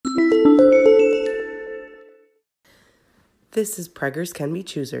This is Preggers Can Be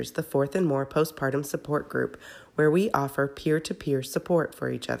Choosers, the Fourth and More postpartum support group, where we offer peer-to-peer support for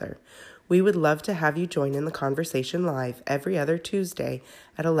each other. We would love to have you join in the conversation live every other Tuesday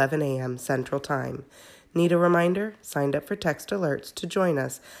at 11 a.m. Central Time. Need a reminder? Sign up for text alerts to join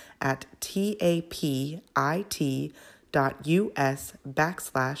us at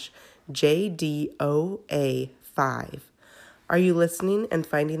tapit.us/JDOA5. Are you listening and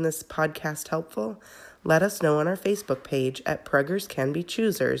finding this podcast helpful? Let us know on our Facebook page at Preggers Can Be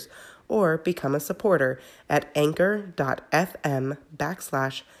Choosers or become a supporter at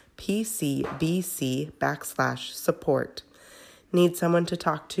anchor.fm/PCBC/support. Need someone to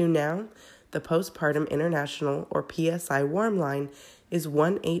talk to now? The Postpartum International or PSI Warm Line is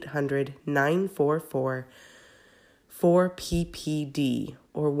 1-800-944-4PPD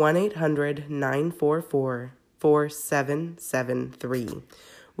or 1-800-944-4773.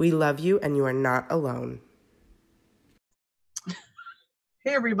 We love you and you are not alone.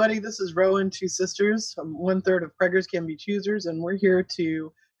 Hey everybody, this is Rowan, two sisters. I'm 1/3 of Preggers Can Be Choosers, and we're here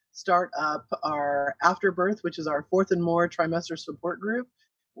to start up our Afterbirth, which is our fourth and more trimester support group.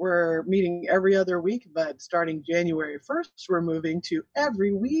 We're meeting every other week, but starting January 1st, we're moving to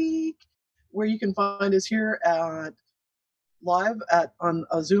every week, where you can find us here at on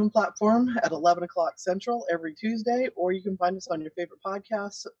a Zoom platform at 11 o'clock Central every Tuesday, or you can find us on your favorite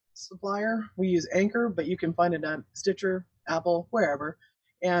podcast supplier. We use Anchor, but you can find it on Stitcher, Apple, wherever.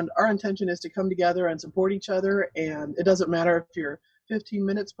 And our intention is to come together and support each other, and it doesn't matter if you're 15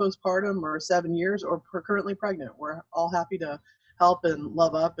 minutes postpartum or 7 years or currently pregnant. We're all happy to help and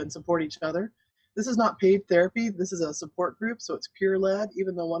love up and support each other. This is not paid therapy. This is a support group, so it's peer-led.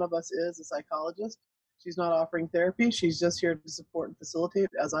 Even though one of us is a psychologist, she's not offering therapy. She's just here to support and facilitate,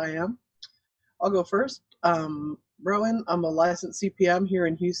 as I am. I'll go first. Rowan, I'm a licensed CPM here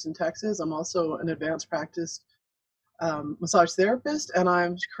in Houston, Texas. I'm also an advanced practice massage therapist, and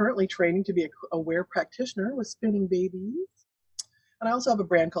I'm currently training to be a aware practitioner with spinning babies. And I also have a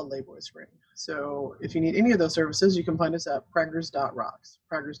brand called Layboy Spring. So if you need any of those services, you can find us at preggers.rocks.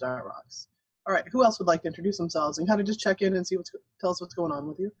 Preggers.rocks. All right, who else would like to introduce themselves and kind of just check in and tell us what's going on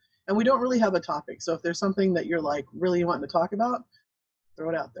with you? And we don't really have a topic, so if there's something that you're like really wanting to talk about, throw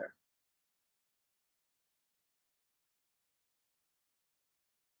it out there.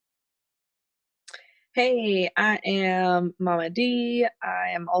 Hey, I am Mama D. I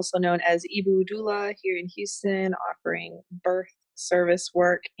am also known as Ibu Doula here in Houston, offering birth service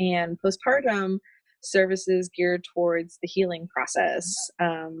work and postpartum services geared towards the healing process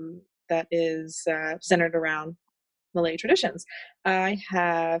that is centered around Malay traditions. I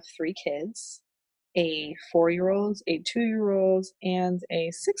have 3 kids, a 4-year-old, a 2-year-old, and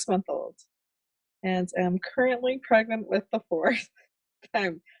a 6-month-old. And I'm currently pregnant with the 4th.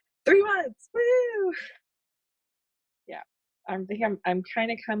 I'm 3 months. Woo! Yeah, I'm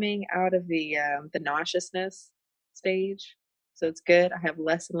kind of coming out of the nauseousness stage, so it's good. I have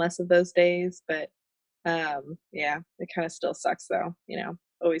less and less of those days, but yeah, it kind of still sucks though.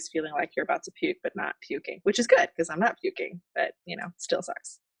 Always feeling like you're about to puke but not puking, which is good because I'm not puking, but still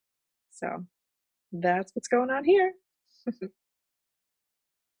sucks. So that's what's going on here.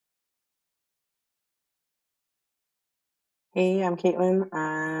 Hey, I'm Caitlin.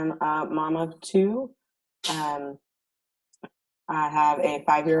 I'm a mom of 2. I have a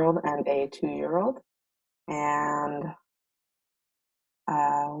 5-year-old and a 2-year-old. And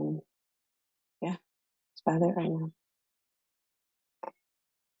yeah, that's about it right now.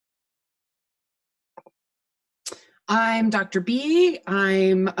 I'm Dr. B.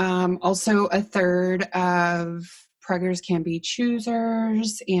 I'm also a third of Preggers Can Be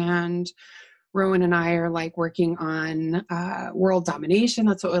Choosers, and Rowan and I are working on world domination.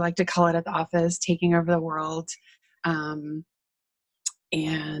 That's what we like to call it at the office, taking over the world. And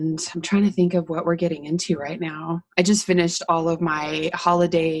I'm trying to think of what we're getting into right now. I just finished all of my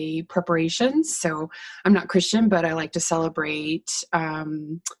holiday preparations. So I'm not Christian, but I like to celebrate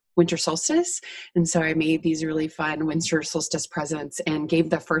winter solstice. And so I made these really fun winter solstice presents and gave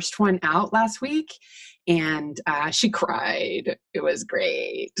the first one out last week. And she cried. It was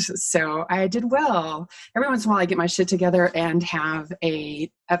great. So I did well. Every once in a while I get my shit together and have a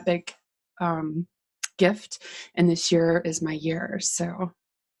epic gift. And this year is my year. So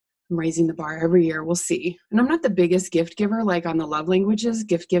I'm raising the bar every year. We'll see. And I'm not the biggest gift giver, like on the love languages.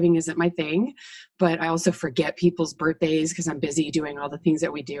 Gift giving isn't my thing, but I also forget people's birthdays because I'm busy doing all the things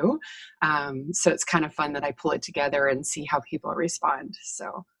that we do. So it's kind of fun that I pull it together and see how people respond.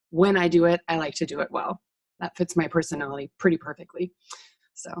 So when I do it, I like to do it well. That fits my personality pretty perfectly.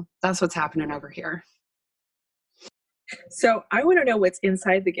 So that's what's happening over here. So I want to know what's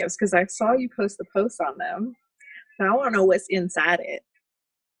inside the gifts because I saw you post the posts on them. I want to know what's inside it.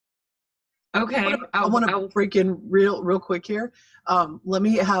 Okay. I want to break in real quick here. Let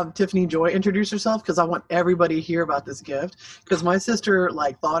me have Tiffany Joy introduce herself, because I want everybody to hear about this gift, because my sister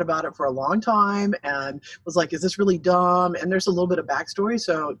thought about it for a long time and was like, is this really dumb? And there's a little bit of backstory.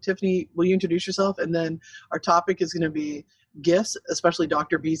 So Tiffany, will you introduce yourself? And then our topic is going to be gifts, especially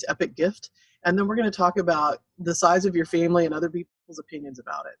Dr. B's epic gift. And then we're going to talk about the size of your family and other people's opinions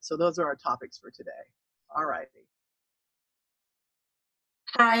about it. So those are our topics for today. All righty.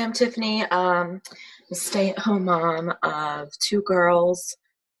 Hi, I'm Tiffany. I'm a stay-at-home mom of 2 girls.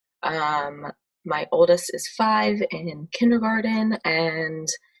 My oldest is 5 in kindergarten, and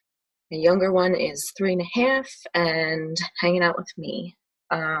my younger one is 3.5 and hanging out with me.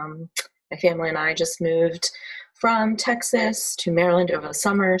 My family and I just moved from Texas to Maryland over the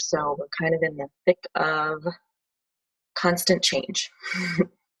summer, so we're kind of in the thick of constant change. That's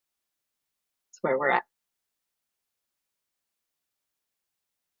where we're at.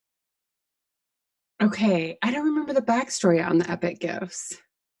 Okay. I don't remember the backstory on the epic gifts.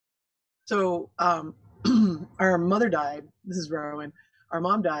 So our mother died. This is Rowan. Our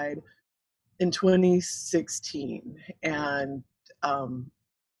mom died in 2016. And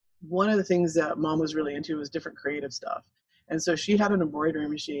one of the things that mom was really into was different creative stuff. And so she had an embroidery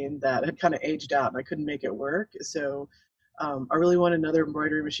machine that had kind of aged out and I couldn't make it work. So I really wanted another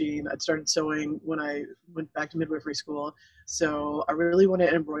embroidery machine. I'd started sewing when I went back to midwifery school. So I really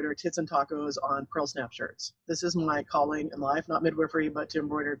wanted to embroider tits and tacos on pearl snap shirts. This is my calling in life, not midwifery, but to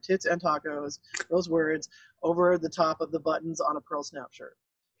embroider tits and tacos, those words, over the top of the buttons on a pearl snap shirt.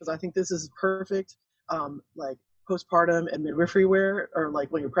 Because I think this is perfect, postpartum and midwifery wear, or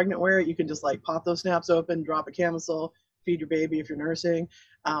when you're pregnant wear. You can just pop those snaps open, drop a camisole, feed your baby if you're nursing.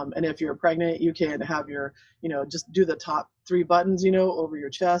 And if you're pregnant, you can have your, just do the top 3 buttons, over your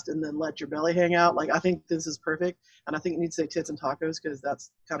chest and then let your belly hang out. I think this is perfect. And I think it needs to say tits and tacos because that's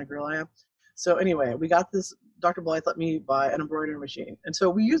the kind of girl I am. So anyway, we got this, Dr. Blythe let me buy an embroidery machine. And so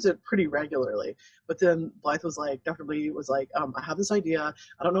we use it pretty regularly. But then Blythe was like, Dr. Lee was like, I have this idea.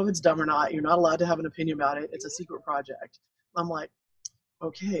 I don't know if it's dumb or not. You're not allowed to have an opinion about it. It's a secret project. I'm like,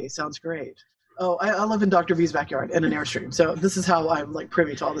 okay, sounds great. Oh, I live in Dr. B's backyard in an Airstream. So this is how I'm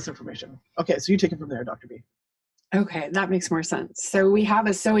privy to all this information. Okay, so you take it from there, Dr. B. Okay, that makes more sense. So we have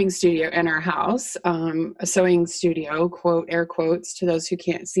a sewing studio in our house, a sewing studio, quote, air quotes to those who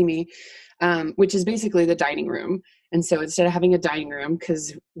can't see me, which is basically the dining room. And so instead of having a dining room,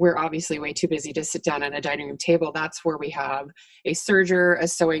 because we're obviously way too busy to sit down at a dining room table, that's where we have a serger, a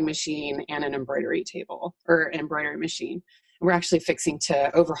sewing machine, and an embroidery table or embroidery machine. We're actually fixing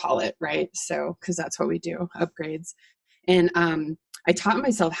to overhaul it, right? So, because that's what we do, upgrades. And I taught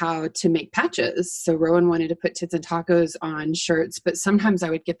myself how to make patches. So Rowan wanted to put tits and tacos on shirts, but sometimes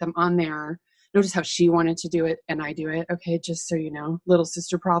I would get them on there. Notice how she wanted to do it and I do it. Okay, just so you know, little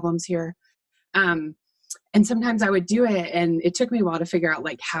sister problems here. And sometimes I would do it and it took me a while to figure out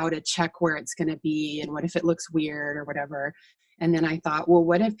how to check where it's going to be and what if it looks weird or whatever. And then I thought, well,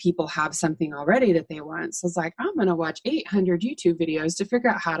 what if people have something already that they want? So I was like, I'm going to watch 800 YouTube videos to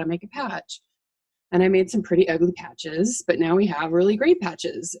figure out how to make a patch. And I made some pretty ugly patches, but now we have really great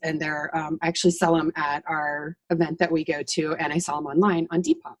patches. And they're I actually sell them at our event that we go to, and I sell them online on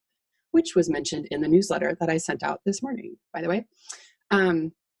Depop, which was mentioned in the newsletter that I sent out this morning, by the way.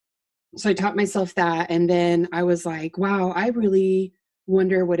 So I taught myself that, and then I was like, wow, I really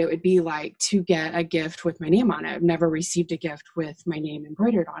wonder what it would be like to get a gift with my name on it. I've never received a gift with my name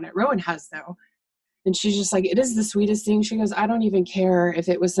embroidered on it. Rowan has, though. And she's just like, it is the sweetest thing. She goes, I don't even care if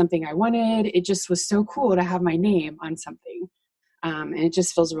it was something I wanted. It just was so cool to have my name on something. And it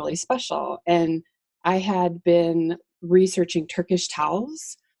just feels really special. And I had been researching Turkish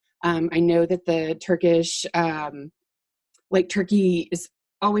towels. I know that the Turkish, Turkey is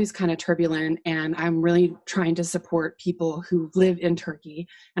always kind of turbulent, and I'm really trying to support people who live in Turkey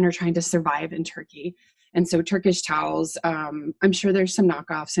and are trying to survive in Turkey. And so Turkish towels, I'm sure there's some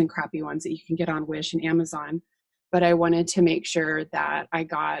knockoffs and crappy ones that you can get on Wish and Amazon, but I wanted to make sure that I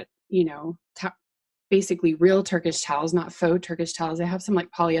got, basically real Turkish towels, not faux Turkish towels. I have some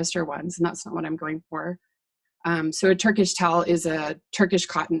polyester ones, and that's not what I'm going for. So a Turkish towel is a Turkish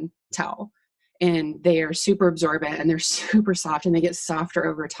cotton towel, and they are super absorbent and they're super soft, and they get softer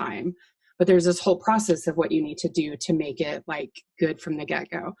over time. But there's this whole process of what you need to do to make it good from the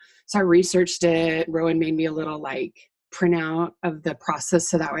get-go. So I researched it. Rowan made me a little printout of the process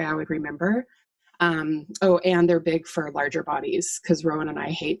so that way I would remember. And they're big for larger bodies because Rowan and I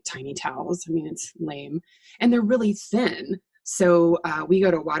hate tiny towels. I mean, it's lame. And they're really thin. So we go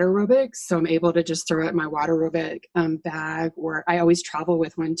to water aerobics. So I'm able to just throw it in my water aerobic bag, or I always travel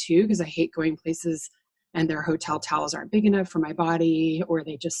with one too because I hate going places and their hotel towels aren't big enough for my body, or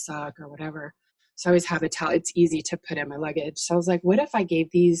they just suck or whatever. So I always have a towel. It's easy to put in my luggage. So I was like, what if I gave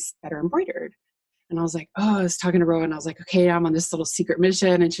these that are embroidered? And I was like, oh, I was talking to Rowan. I was like, okay, I'm on this little secret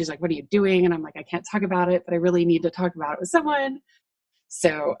mission. And she's like, what are you doing? And I'm like, I can't talk about it, but I really need to talk about it with someone.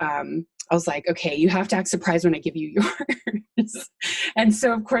 So I was like, okay, you have to act surprised when I give you yours. And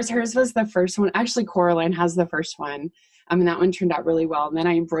so, of course, hers was the first one. Actually, Coraline has the first one. I mean, that one turned out really well. And then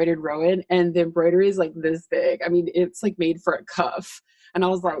I embroidered Rowan, and the embroidery is like this big. I mean, it's like made for a cuff. And I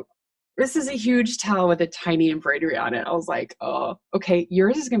was like, this is a huge towel with a tiny embroidery on it. I was like, oh, okay,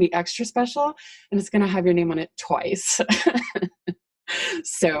 yours is going to be extra special, and it's going to have your name on it twice.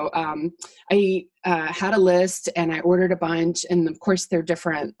 So I had a list, and I ordered a bunch, and of course they're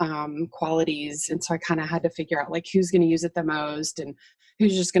different qualities. And so I kind of had to figure out like who's going to use it the most and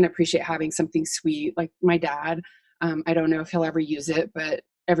who's just going to appreciate having something sweet. Like my dad, I don't know if he'll ever use it, but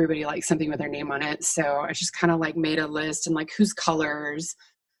everybody likes something with their name on it. So I just kind of like made a list and like whose colors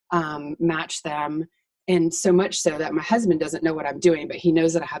match them. And so much so that my husband doesn't know what I'm doing, but he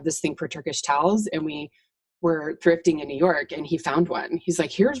knows that I have this thing for Turkish towels, and we were thrifting in New York, and he found one. He's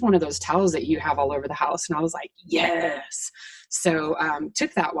like, here's one of those towels that you have all over the house. And I was like, yes. So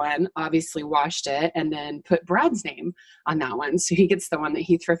took that one, obviously washed it, and then put Brad's name on that one. So he gets the one that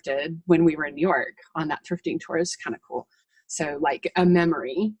he thrifted when we were in New York on that thrifting tour. It's kind of cool. So like a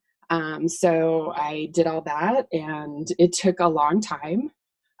memory. So I did all that, and it took a long time.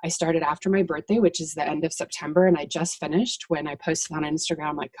 I started after my birthday, which is the end of September, and I just finished when I posted on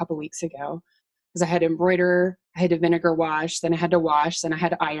Instagram like a couple weeks ago. Because I had to embroider, I had to vinegar wash, then I had to wash, then I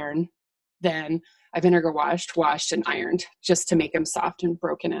had to iron. Then I vinegar washed, and ironed just to make them soft and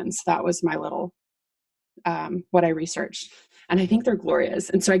broken in. So that was my little, what I researched. And I think they're glorious.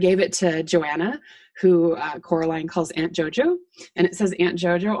 And so I gave it to Joanna, who Coraline calls Aunt JoJo. And it says Aunt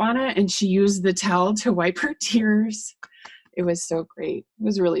JoJo on it. And she used the towel to wipe her tears. It was so great. It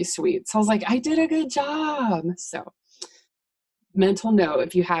was really sweet. So I was like, I did a good job. So mental note,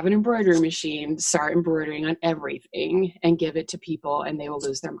 if you have an embroidery machine, start embroidering on everything and give it to people, and they will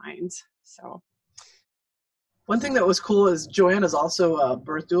lose their minds. So one thing that was cool is Joanna's also a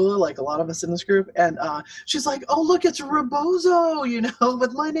birth doula, like a lot of us in this group, and she's like, oh, look, it's Rebozo,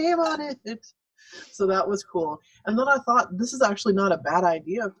 with my name on it. So that was cool. And then I thought, this is actually not a bad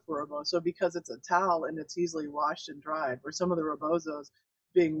idea for Rebozo because it's a towel and it's easily washed and dried, where some of the Rebozos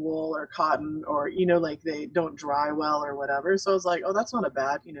being wool or cotton or, like they don't dry well or whatever. So I was like, oh, that's not a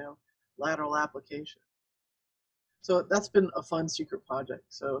bad, lateral application. So that's been a fun secret project.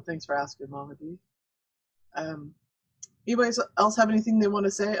 So thanks for asking, Mama D. Anybody else have anything they want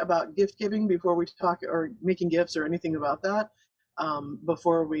to say about gift giving before we talk, or making gifts or anything about that,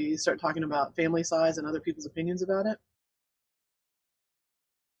 before we start talking about family size and other people's opinions about it?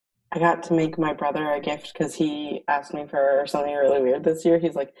 I got to make my brother a gift because he asked me for something really weird this year.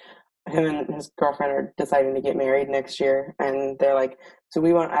 He's like, him and his girlfriend are deciding to get married next year, and they're like, so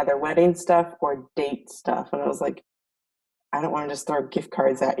we want either wedding stuff or date stuff. And I was like, I don't want to just throw gift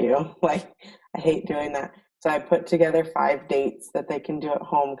cards at you. Like, I hate doing that. So I put together 5 dates that they can do at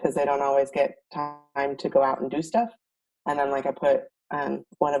home because they don't always get time to go out and do stuff. And then like I put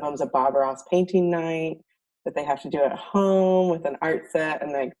one of them's a Bob Ross painting night that they have to do at home with an art set,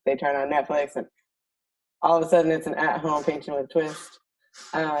 and they turn on Netflix, and all of a sudden it's an at-home painting with a twist.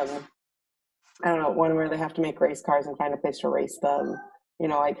 I don't know, one where they have to make race cars and find a place to race them,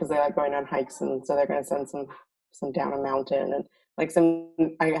 like because they like going on hikes, and so they're going to send some down a mountain, and like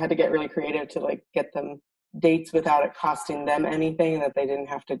I had to get really creative to like get them dates without it costing them anything, that they didn't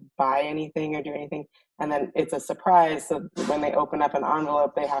have to buy anything or do anything. And then it's a surprise, so when they open up an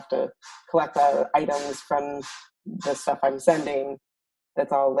envelope, they have to collect the items from the stuff I'm sending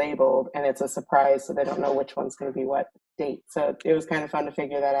that's all labeled, and it's a surprise, so they don't know which one's going to be what date. So it was kind of fun to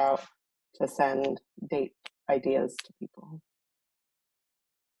figure that out, to send date ideas to people.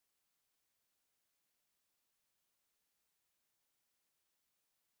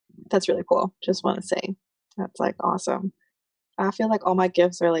 That's really cool. Just want to say that's like awesome. I feel like all my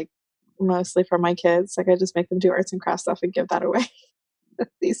gifts are like mostly for my kids. Like I just make them do arts and crafts stuff and give that away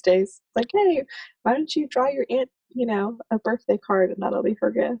these days. Like, hey, why don't you draw your aunt, a birthday card, and that'll be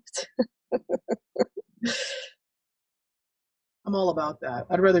her gift. I'm all about that.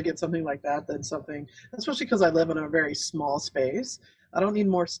 I'd rather get something like that than something, especially because I live in a very small space. I don't need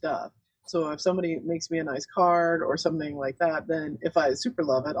more stuff. So if somebody makes me a nice card or something like that, then if I super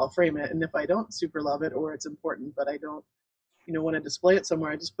love it, I'll frame it. And if I don't super love it, or it's important, but I don't, want to display it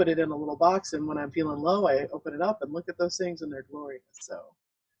somewhere, I just put it in a little box. And when I'm feeling low, I open it up and look at those things, and they're glorious. So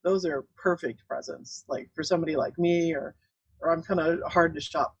those are perfect presents, like for somebody like me, or or I'm kind of hard to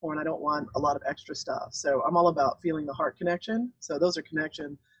shop for, and I don't want a lot of extra stuff. So I'm all about feeling the heart connection. So those are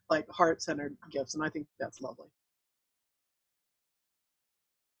connection, like heart-centered gifts, and I think that's lovely.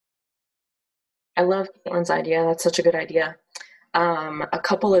 I love Caitlin's idea. That's such a good idea. A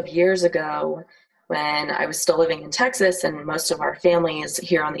couple of years ago, when I was still living in Texas and most of our family is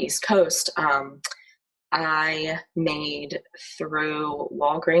here on the East Coast, I made through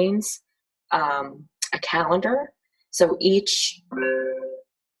Walgreens a calendar. So each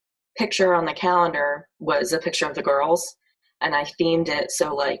picture on the calendar was a picture of the girls, and I themed it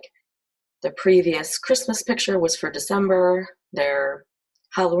so like the previous Christmas picture was for December, their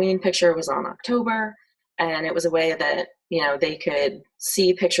Halloween picture was on October, and it was a way that, you know, they could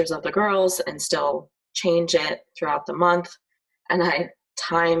see pictures of the girls and still change it throughout the month. And I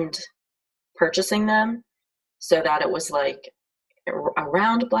timed purchasing them so that it was like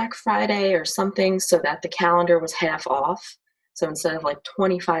around Black Friday or something, so that the calendar was half off. So instead of like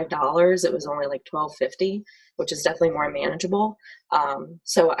 $25, it was only like $12.50, which is definitely more manageable.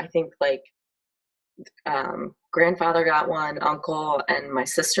 So I think like grandfather got one, uncle, and my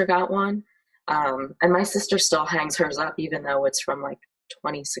sister got one. And my sister still hangs hers up, even though it's from like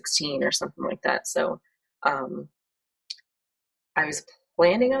 2016 or something like that. So I was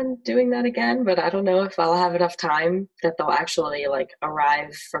planning on doing that again, but I don't know if I'll have enough time that they'll actually like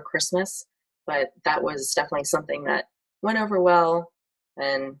arrive for Christmas. But that was definitely something that went over well,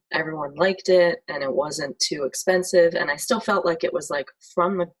 and everyone liked it, and it wasn't too expensive, and I still felt like it was like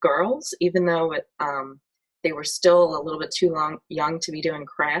from the girls, even though it they were still a little bit too young to be doing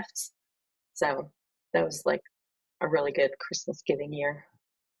crafts. So that was like a really good Christmas gift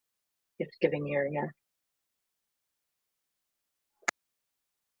giving year, yeah.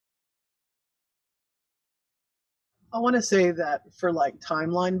 I want to say that for like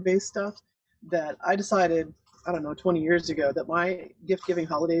timeline based stuff, that I decided, I don't know, 20 years ago that my gift giving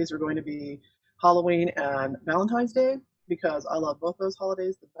holidays are going to be Halloween and Valentine's Day, because I love both those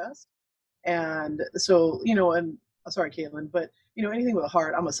holidays the best. And so, you know, and sorry, Caitlin, but you know, anything with a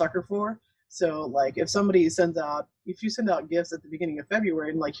heart, I'm a sucker for. So, like, if you send out gifts at the beginning of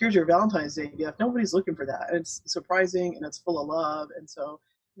February and like, here's your Valentine's Day gift, nobody's looking for that. And it's surprising and it's full of love. And so,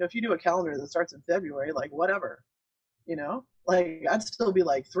 you know, if you do a calendar that starts in February, like, whatever, you know, like, I'd still be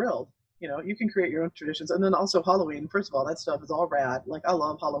like thrilled. You know, you can create your own traditions. And then also Halloween, first of all, that stuff is all rad. Like, I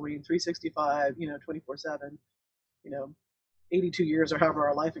love Halloween 365, you know, 24/7, you know, 82 years or however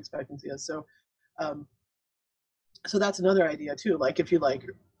our life expectancy is. Um, so that's another idea too. Like, if you like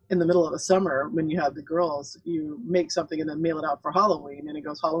in the middle of the summer when you have the girls, you make something and then mail it out for Halloween, and it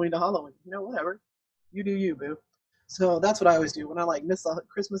goes Halloween to Halloween. You know, whatever. You do you, boo. So that's what I always do when I like miss the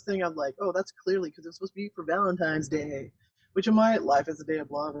Christmas thing. I'm like, oh, that's clearly because it's supposed to be for Valentine's Day, which in my life is a day of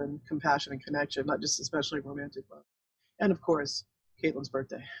love and compassion and connection, not just especially romantic love. And of course, Caitlin's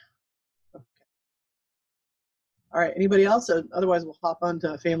birthday. Okay. All right. Anybody else? Otherwise, we'll hop on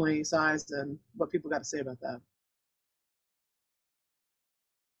to family size and what people got to say about that.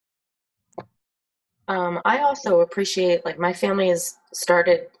 I also appreciate, like, my family has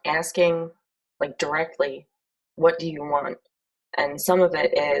started asking, like, directly, what do you want? And some of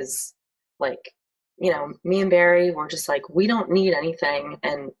it is, like, you know, me and Barry were just like, we don't need anything.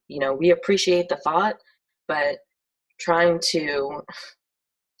 And, you know, we appreciate the thought, but trying to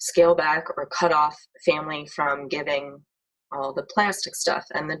scale back or cut off family from giving all the plastic stuff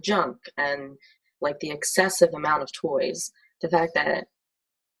and the junk and, like, the excessive amount of toys. The fact that,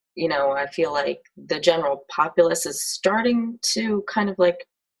 you know, I feel like the general populace is starting to kind of like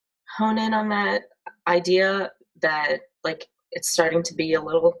hone in on that idea that like it's starting to be a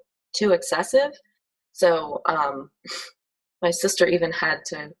little too excessive. So my sister even had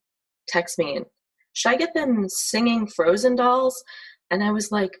to text me and, should I get them singing Frozen dolls? And I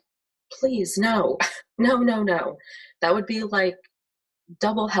was like, please, no, no, no, no. That would be like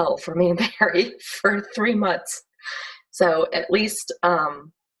double hell for me and Barry for 3 months. So at least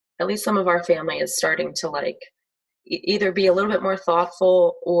some of our family is starting to like either be a little bit more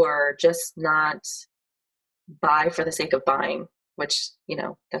thoughtful or just not buy for the sake of buying, which, you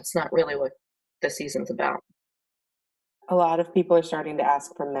know, that's not really what the season's about. A lot of people are starting to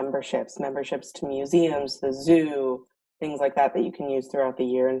ask for memberships to museums, the zoo, things like that that you can use throughout the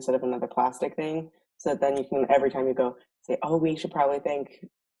year instead of another plastic thing. So that then you can, every time you go, say, oh, we should probably thank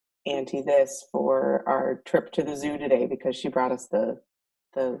Auntie this for our trip to the zoo today because she brought us the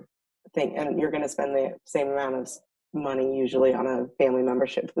thing. And you're going to spend the same amount of money usually on a family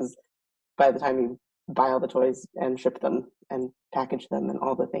membership, because by the time you buy all the toys and ship them and package them and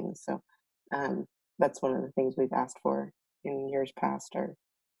all the things. So that's one of the things we've asked for in years past are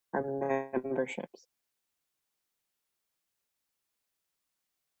memberships.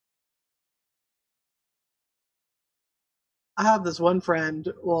 I have this one friend.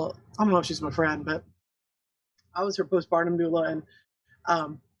 Well, I don't know if she's my friend, but I was her postpartum doula,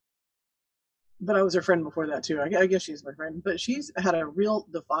 and but I was her friend before that too. I guess she's my friend, but she's had a real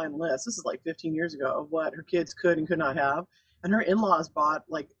defined list. This is like 15 years ago of what her kids could and could not have, and her in-laws bought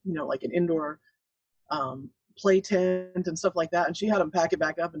like like an indoor play tent and stuff like that, and she had them pack it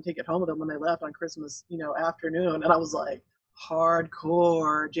back up and take it home with them when they left on Christmas afternoon. And I was like,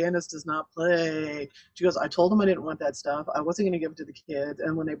 hardcore. Janice does not play. She goes, I told them I didn't want that stuff. I wasn't going to give it to the kids,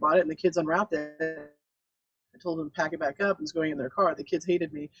 and when they brought it and the kids unwrapped it, I told them to pack it back up and was going in their car. The kids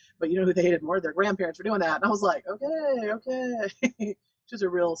hated me, but you know who they hated more? Their grandparents for doing that. And I was like, okay. She's a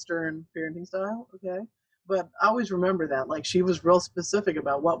real stern parenting style, okay. But I always remember that, like, she was real specific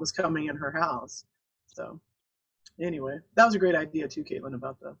about what was coming in her house. So anyway, that was a great idea too, Caitlin,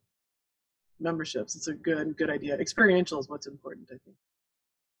 about the memberships. It's a good idea. Experiential is what's important, I think.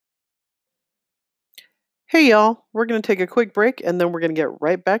 Hey y'all, we're going to take a quick break and then we're going to get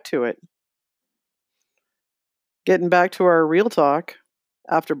right back to it. Getting back to our real talk,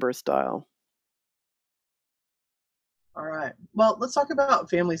 afterbirth style. All right. Well, let's talk about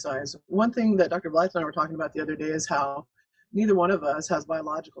family size. One thing that Dr. Blythe and I were talking about the other day is how neither one of us has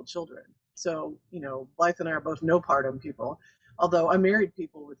biological children. So, Blythe and I are both no-partum people, although I married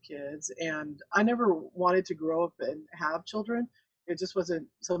people with kids, and I never wanted to grow up and have children. It just wasn't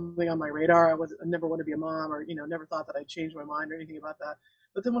something on my radar. I never wanted to be a mom, or, never thought that I'd change my mind or anything about that.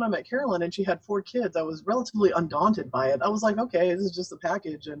 But then when I met Carolyn and she had 4 kids, I was relatively undaunted by it. I was like, okay, this is just a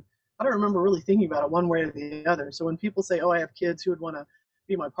package. And I don't remember really thinking about it one way or the other. So when people say, oh, I have kids, who would want to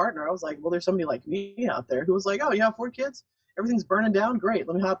be my partner? I was like, well, there's somebody like me out there who was like, oh, you have 4 kids? Everything's burning down? Great,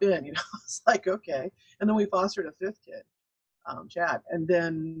 let me hop in. It's like, okay. And then we fostered a 5th kid, Chad. And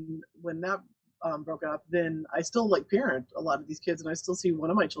then when that broke up, then I still parent a lot of these kids, and I still see one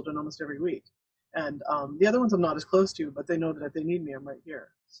of my children almost every week. And the other ones I'm not as close to, but they know that if they need me, I'm right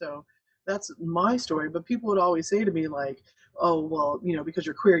here. So that's my story. But people would always say to me, like, oh, well, because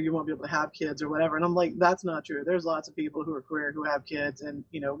you're queer, you won't be able to have kids or whatever. And I'm like, that's not true. There's lots of people who are queer who have kids, and,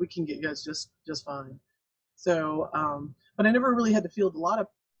 we can get kids just fine. So, but I never really had to field a lot of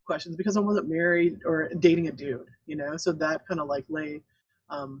questions because I wasn't married or dating a dude, so that kind of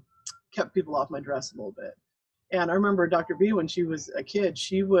kept people off my dress a little bit. And I remember Dr. B, when she was a kid,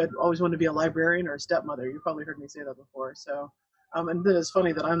 she would always want to be a librarian or a stepmother. You probably heard me say that before. So, and then it's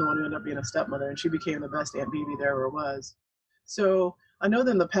funny that I'm the one who ended up being a stepmother, and she became the best Aunt Bibi there ever was. So I know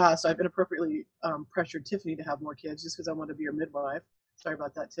that in the past I've inappropriately pressured Tiffany to have more kids just because I wanted to be her midwife. Sorry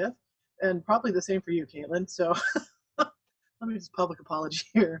about that, Tiff. And probably the same for you, Caitlin. So let me just public apology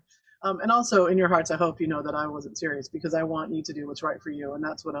here. And also in your hearts, I hope you know that I wasn't serious, because I want you to do what's right for you. And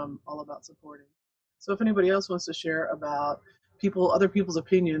that's what I'm all about supporting. So if anybody else wants to share about other people's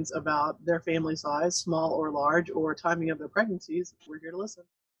opinions about their family size, small or large, or timing of their pregnancies, we're here to listen.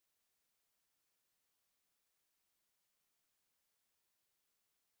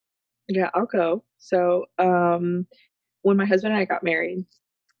 Yeah, I'll go. So when my husband and I got married,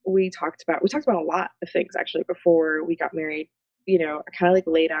 we talked about a lot of things actually before we got married. I kind of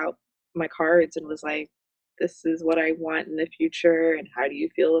laid out my cards and was like, this is what I want in the future, and how do you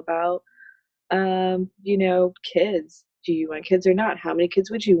feel about kids? Do you want kids or not? How many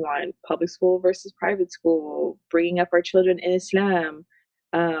kids would you want? Public school versus private school, bringing up our children in Islam,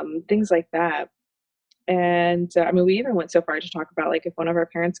 things like that. And we even went so far to talk about if one of our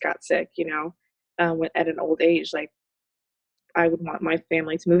parents got sick, at an old age, I would want my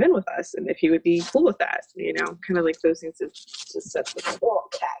family to move in with us, and if he would be cool with that, kind of those things to set the whole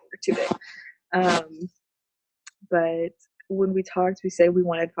cat or too big. But when we talked, we said we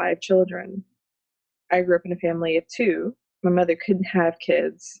wanted 5 children. I grew up in a family of 2. My mother couldn't have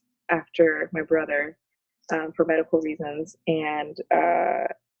kids after my brother for medical reasons, and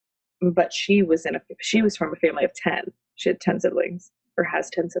but she was from a family of 10. She had 10 siblings, or has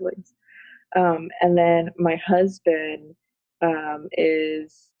 10 siblings. And then my husband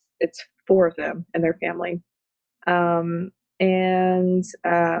it's 4 of them in their family. And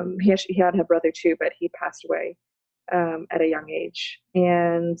he had a brother too, but he passed away at a young age.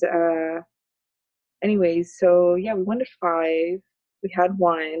 And anyways, so yeah, we wanted 5. We had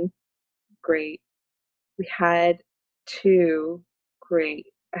 1, great. We had 2, great.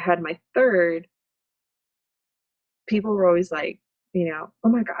 I had my 3rd. People were always like, oh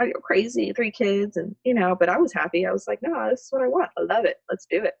my God, you're crazy, 3 kids. And, but I was happy. I was like, no, this is what I want. I love it. Let's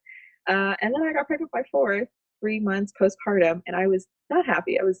do it. And then I got pregnant by 4, 3 months postpartum, and I was not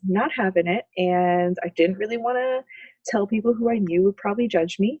happy. I was not having it. And I didn't really want to tell people who I knew would probably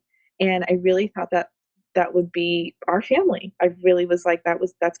judge me. And I really thought that would be our family. I really was like,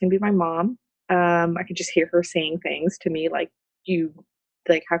 that's going to be my mom. I could just hear her saying things to me like,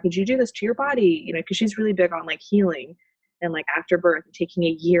 how could you do this to your body? Because she's really big on like healing and like after birth, taking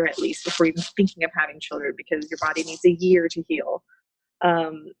a year at least before even thinking of having children, because your body needs a year to heal.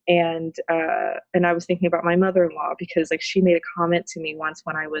 And I was thinking about my mother-in-law, because like she made a comment to me once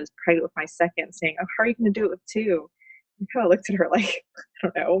when I was pregnant with my second, saying, "Oh, how are you going to do it with two?" I kind of looked at her like, I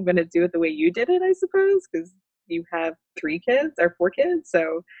don't know, I'm going to do it the way you did it, I suppose, because you have 3 kids or 4 kids,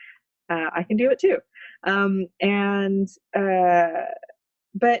 so I can do it too.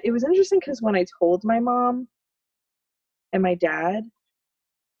 But it was interesting because when I told my mom and my dad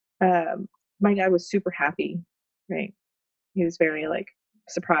was super happy, right? He was very like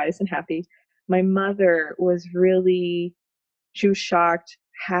surprised and happy. My mother was she was shocked,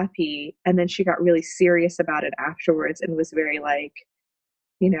 happy, and then she got really serious about it afterwards and was very like,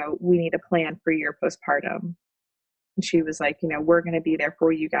 we need a plan for your postpartum. And she was like, we're going to be there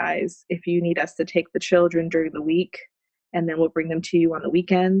for you guys. If you need us to take the children during the week, and then we'll bring them to you on the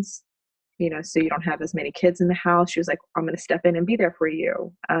weekends, so you don't have as many kids in the house. She was like, I'm going to step in and be there for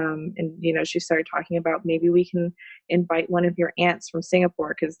you. And, she started talking about maybe we can invite one of your aunts from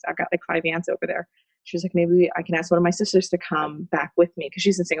Singapore, because I've got like 5 aunts over there. She was like, maybe I can ask one of my sisters to come back with me, because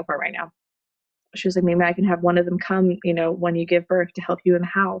she's in Singapore right now. She was like, maybe I can have one of them come, when you give birth, to help you in the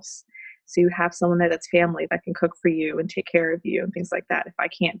house. So you have someone there that's family that can cook for you and take care of you and things like that if I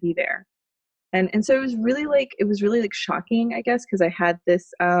can't be there. And so it was really like shocking, I guess, because I had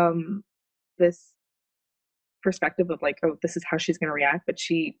this perspective of like, oh, this is how she's going to react, but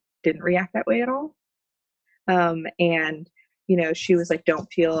she didn't react that way at all. And she was like,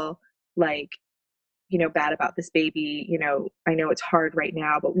 don't feel like bad about this baby. I know it's hard right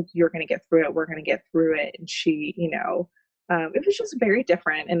now, but you're going to get through it. We're going to get through it. And she, it was just very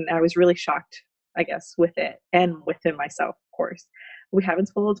different. And I was really shocked, I guess, with it and within myself, of course. We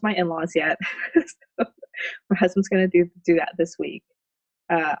haven't told my in-laws yet. So my husband's going to do that this week.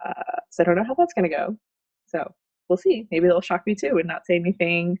 So I don't know how that's going to go. So we'll see. Maybe they'll shock me too and not say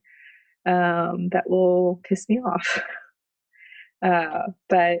anything that will piss me off.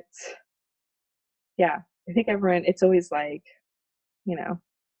 But yeah, I think everyone, it's always like, oh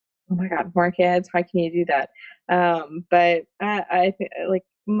my God, more kids, how can you do that? But I think like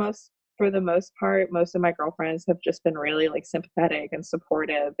for the most part, most of my girlfriends have just been really like sympathetic and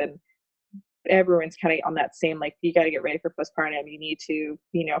supportive, and everyone's kind of on that same, like, you got to get ready for postpartum. You need to,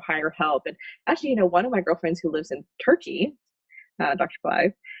 hire help. And actually, one of my girlfriends who lives in Turkey, Dr.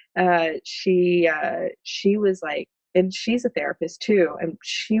 Clive, she was like, and she's a therapist too. And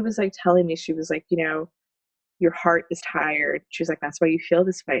she was like telling me, she was like, your heart is tired. She was like, that's why you feel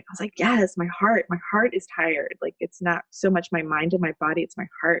this way. I was like, yes, my heart is tired. Like, it's not so much my mind and my body, it's my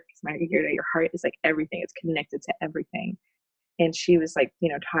heart. Your heart is like everything. It's connected to everything. And she was like,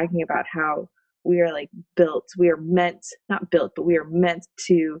 talking about how we are like built, we are meant, not built, but we are meant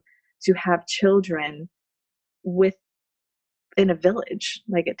to have children in a village.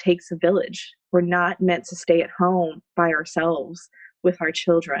 Like, it takes a village. We're not meant to stay at home by ourselves with our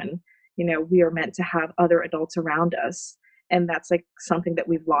children. We are meant to have other adults around us. And that's like something that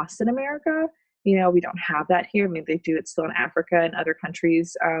we've lost in America. We don't have that here. I mean, they do it still in Africa and other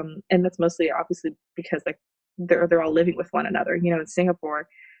countries. And that's mostly obviously because like they're all living with one another. In Singapore,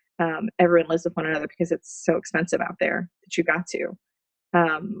 everyone lives with one another because it's so expensive out there that you got to.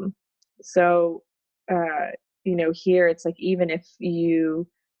 Here it's like, even if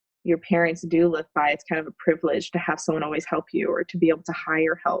your parents do live by, it's kind of a privilege to have someone always help you, or to be able to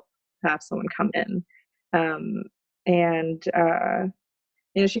hire help, to have someone come in.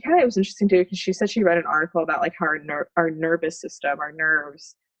 She kind of, it was interesting too, because she said she read an article about like how our nervous system, our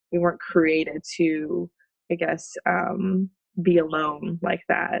nerves, we weren't created to, I guess, be alone like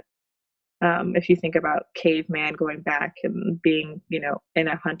that. If you think about caveman going back and being, in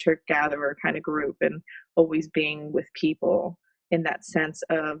a hunter-gatherer kind of group, and always being with people, in that sense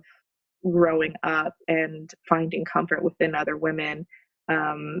of growing up and finding comfort within other women,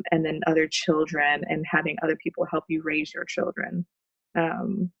 and then other children, and having other people help you raise your children.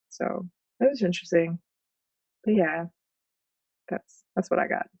 So that was interesting. But yeah, that's what I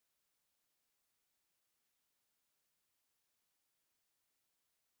got.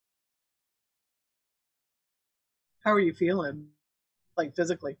 How are you feeling? Like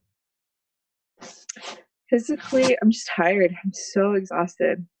physically? Physically, I'm just tired. I'm so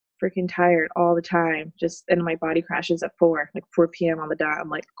exhausted. Freaking tired all the time. And my body crashes at 4 p.m. on the dot. I'm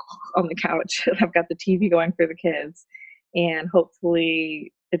like on the couch. I've got the TV going for the kids, and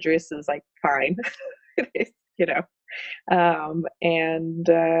hopefully Idris is like fine. Yeah. And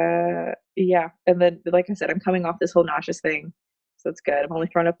then, like I said, I'm coming off this whole nauseous thing, so it's good. I'm only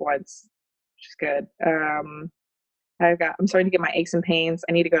thrown up once. which is good. I'm starting to get my aches and pains.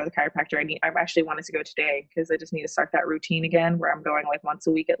 I need to go to the chiropractor. I've actually wanted to go today because I just need to start that routine again where I'm going like once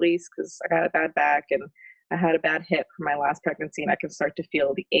a week at least because I got a bad back and I had a bad hip for my last pregnancy and I can start to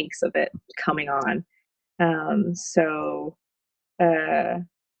feel the aches of it coming on.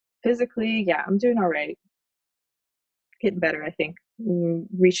 Physically, yeah, I'm doing all right. Getting better, I think.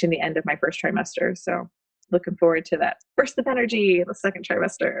 Reaching the end of my first trimester. So looking forward to that burst of energy in the second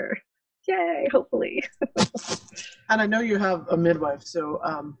trimester. Yay, hopefully. And I know you have a midwife, so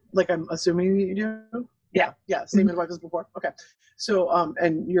like I'm assuming you do? Yeah. Yeah, same midwife as before. Okay. So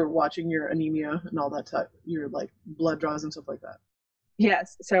and you're watching your anemia and all that type, your like blood draws and stuff like that.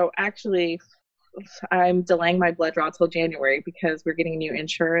 Yes. So actually I'm delaying my blood draw till January because we're getting new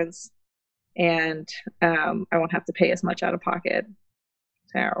insurance and I won't have to pay as much out of pocket.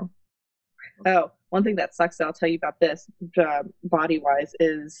 So one thing that sucks that I'll tell you about this body wise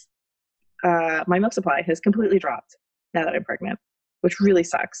is my milk supply has completely dropped now that I'm pregnant, which really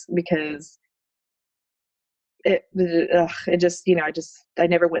sucks because it just, I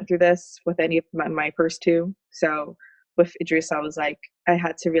never went through this with any of my first two. So with Idris, I was like, I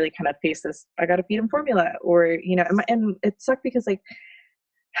had to really kind of face this. I got to feed him formula or, and it sucked because like,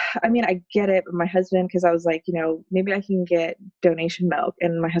 I mean, I get it, but my husband, because I was like, maybe I can get donation milk.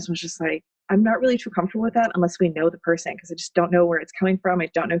 And my husband was just like, I'm not really too comfortable with that unless we know the person, because I just don't know where it's coming from. I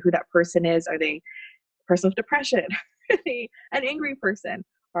don't know who that person is. Are they a person with depression? Are they an angry person?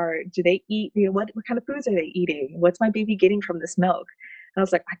 Or do they eat, what kind of foods are they eating? What's my baby getting from this milk? And I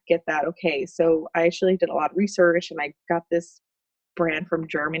was like, I get that. Okay. So I actually did a lot of research and I got this brand from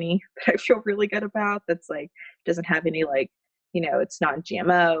Germany that I feel really good about. That's like, doesn't have any like, it's not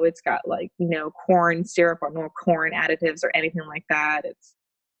GMO. It's got like no corn syrup or no corn additives or anything like that. It's,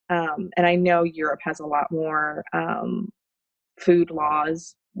 and I know Europe has a lot more food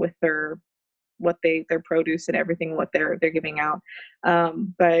laws with their produce and everything, what they're giving out.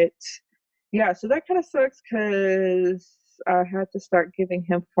 But yeah, so that kind of sucks because I had to start giving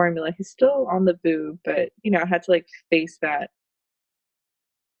him formula. He's still on the boob, but I had to like face that,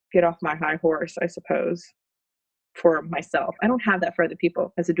 get off my high horse, I suppose, for myself. I don't have that for other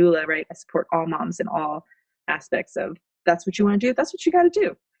people. As a doula, right? I support all moms in all aspects of that's what you want to do, that's what you got to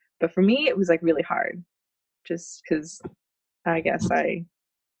do. But for me, it was like really hard just because I guess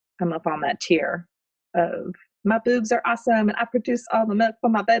I'm up on that tier of my boobs are awesome and I produce all the milk for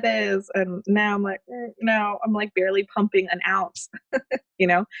my babies. And now I'm like, no, I'm like barely pumping an ounce.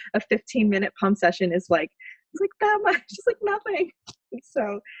 A 15-minute pump session is like, it's like that much, it's like nothing.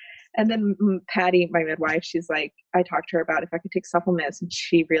 So, and then Patty, my midwife, she's like, I talked to her about if I could take supplements, and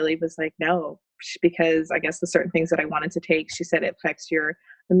she really was like, no, because I guess the certain things that I wanted to take, she said it affects your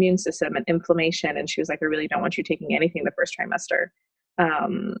immune system and inflammation. And she was like, I really don't want you taking anything the first trimester.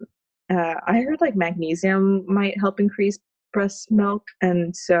 I heard like magnesium might help increase breast milk.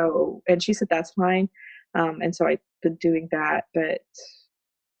 And she said that's fine. And so I've been doing that, but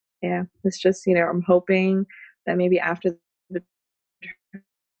yeah, it's just, I'm hoping that maybe after the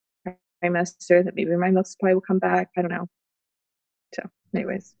trimester that maybe my milk supply will come back. I don't know. So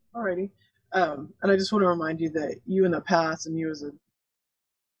anyways. Alrighty. And I just want to remind you that you in the past and you as a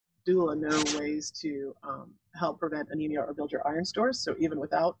doula know ways to help prevent anemia or build your iron stores. So even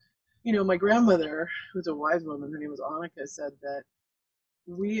without, my grandmother, who's a wise woman, her name was Annika, said that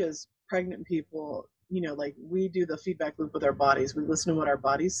we as pregnant people, like we do the feedback loop with our bodies. We listen to what our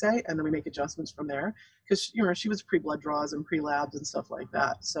bodies say and then we make adjustments from there. Because, she was pre-blood draws and pre-labs and stuff like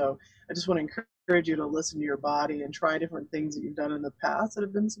that. So I just want to encourage you to listen to your body and try different things that you've done in the past that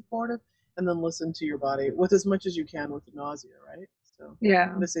have been supportive, and then listen to your body with as much as you can with the nausea, right? So yeah, I'm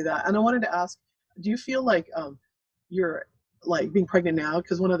going to say that. And I wanted to ask, do you feel like you're like being pregnant now?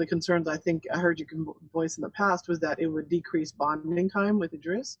 Because one of the concerns I think I heard you voice in the past was that it would decrease bonding time with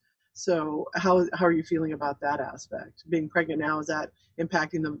Idris. So how are you feeling about that aspect? Being pregnant now, is that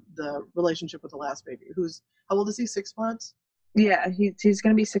impacting the relationship with the last baby? How old is he? 6 months? Yeah, he's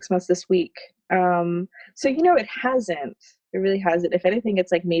going to be 6 months this week. So it hasn't. It really hasn't. If anything,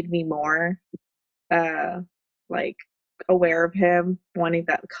 it's like made me more like aware of him, wanting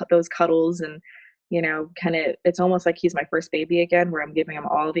those cuddles, and kind of, it's almost like he's my first baby again, where I'm giving him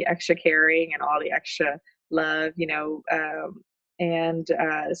all the extra caring and all the extra love,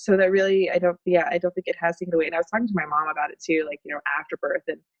 so that really, I don't think it has taken away. And I was talking to my mom about it too, like, after birth,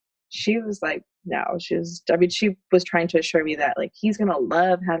 and she was like, no, she was trying to assure me that like he's gonna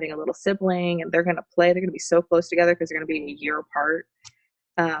love having a little sibling and they're gonna be so close together because they're gonna be a year apart.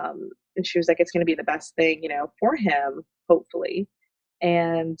 And she was like, it's gonna be the best thing, for him, hopefully.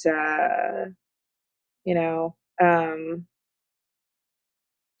 And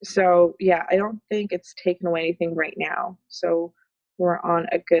So yeah, I don't think it's taken away anything right now. So we're on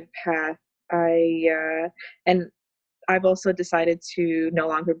a good path. And I've also decided to no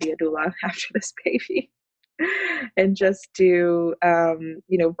longer be a doula after this baby and just do,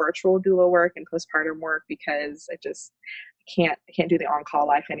 virtual doula work and postpartum work because I can't do the on-call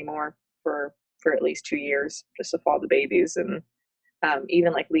life anymore for at least 2 years just to follow the babies. And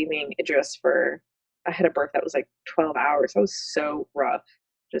even like leaving Idris I had a birth that was like 12 hours. That was so rough.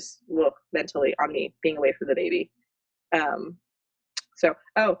 Just look mentally on me being away from the baby. Um,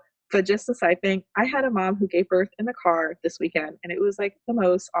 but just a side thing, I had a mom who gave birth in the car this weekend, and it was like the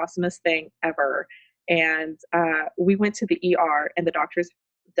most awesomest thing ever. And we went to the ER, and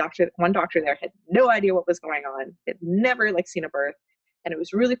one doctor there had no idea what was going on. Had never like seen a birth, and it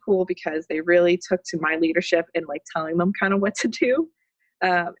was really cool because they really took to my leadership and like telling them kind of what to do.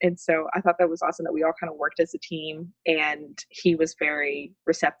 And so I thought that was awesome that we all kind of worked as a team, and he was very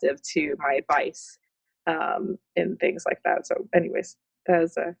receptive to my advice and things like that. So, anyways, that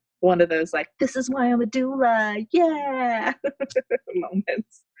was one of those like, this is why I'm a doula, yeah,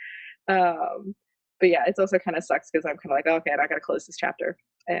 moments. But yeah, it's also kind of sucks because I'm kind of like, okay, I got to close this chapter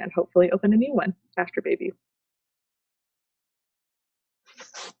and hopefully open a new one after baby.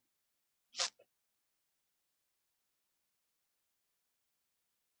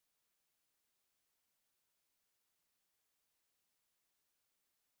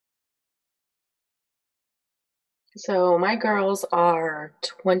 So my girls are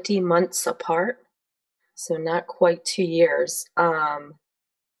 20 months apart, so not quite 2 years.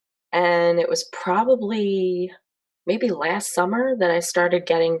 And it was probably maybe last summer that I started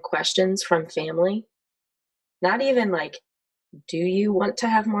getting questions from family. Not even like, do you want to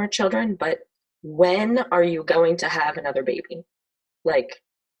have more children? But when are you going to have another baby? Like,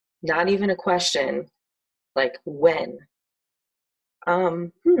 not even a question, like when. I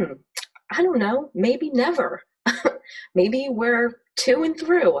don't know. Maybe never. Maybe we're to and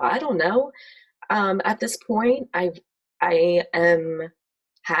through. I don't know. At this point, I am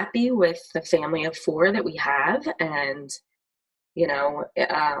happy with the family of 4 that we have, and you know,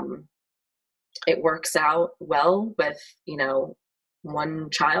 it works out well with one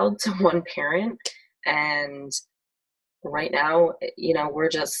child to one parent. And right now, we're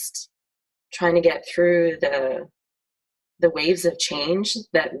just trying to get through the waves of change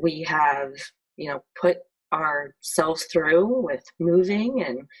that we have put ourselves through with moving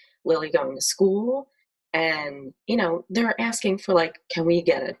and Lily going to school. And they're asking for like, can we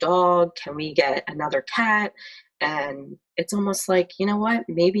get a dog, can we get another cat? And it's almost like, you know what,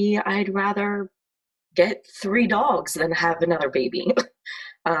 maybe I'd rather get 3 dogs than have another baby.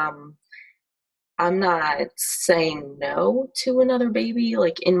 I'm not saying no to another baby,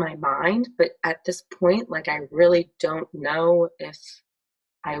 like in my mind, but at this point, like I really don't know if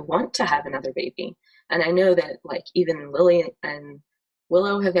I want to have another baby. And I know that like even Lily and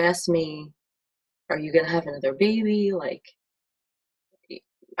Willow have asked me, are you going to have another baby? Like,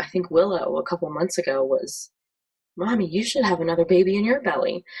 I think Willow a couple months ago was, Mommy, you should have another baby in your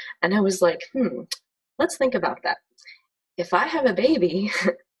belly. And I was like, let's think about that. If I have a baby,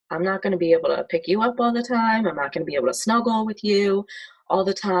 I'm not going to be able to pick you up all the time. I'm not going to be able to snuggle with you all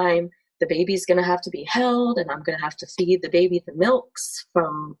the time. The baby's going to have to be held, and I'm going to have to feed the baby the milks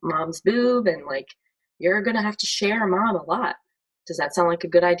from mom's boob. And like, you're going to have to share mom a lot. Does that sound like a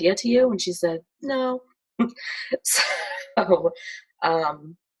good idea to you? And she said, no. So,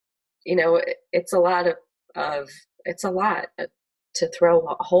 it's a lot it's a lot to throw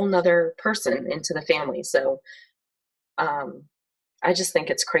a whole nother person into the family. So, I just think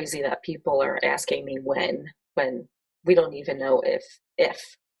it's crazy that people are asking me when we don't even know if.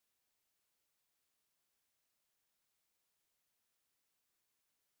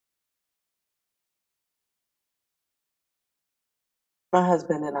 My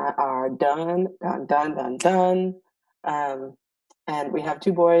husband and I are done. And we have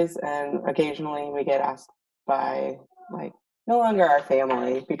 2 boys, and occasionally we get asked by like no longer our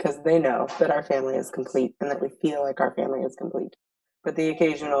family, because they know that our family is complete and that we feel like our family is complete. But the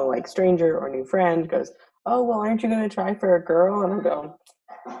occasional like stranger or new friend goes, oh, well, aren't you going to try for a girl? And I go,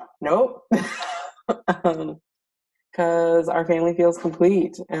 nope. Because our family feels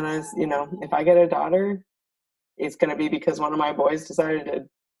complete. And if I get a daughter, it's going to be because one of my boys decided to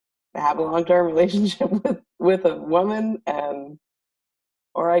have a long-term relationship with a woman,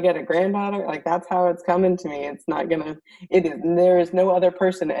 or I get a granddaughter. Like, that's how it's coming to me. It's not gonna, there is no other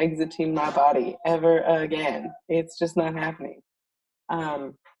person exiting my body ever again. It's just not happening.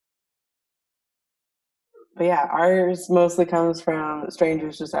 But But yeah, ours mostly comes from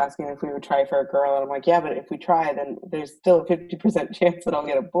strangers just asking if we would try for a girl. And I'm like, yeah, but if we try, then there's still a 50% chance that I'll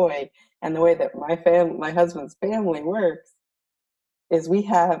get a boy. And the way that my husband's family works is we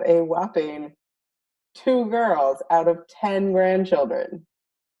have a whopping 2 girls out of 10 grandchildren.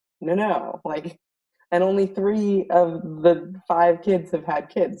 No, like, and only 3 of the 5 kids have had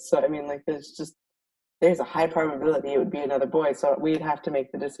kids. So, I mean, like, there's a high probability it would be another boy. So we'd have to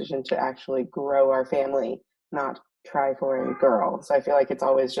make the decision to actually grow our family, not try for a girl. So I feel like it's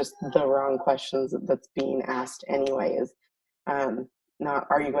always just the wrong questions that's being asked anyway, is not,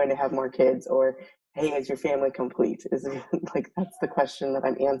 are you going to have more kids, or hey, is your family complete? Is like, that's the question that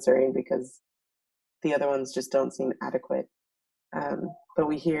I'm answering, because the other ones just don't seem adequate. But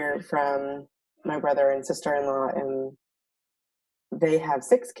we hear from my brother and sister-in-law, and they have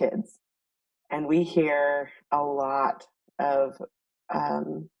 6 kids. And we hear a lot of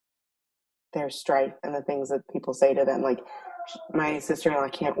their strife and the things that people say to them. Like, my sister-in-law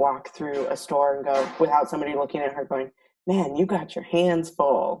can't walk through a store and go without somebody looking at her going, man, you got your hands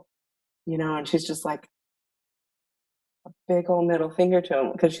full, and she's just like a big old middle finger to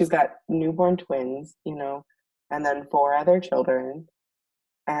him, because she's got newborn twins, and then 4 other children.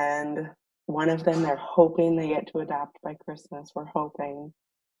 And one of them, they're hoping they get to adopt by Christmas. We're hoping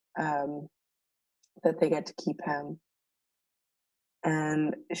that they get to keep him.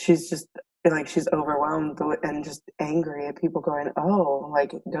 And she's just like, she's overwhelmed and just angry at people going, oh,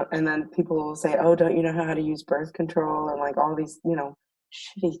 like, and then people will say, oh, don't you know how to use birth control, and like all these,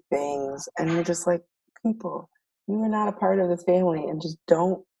 shitty things. And you're just like, people, you are not a part of this family, and just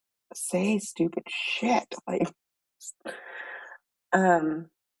don't say stupid shit. Like, oh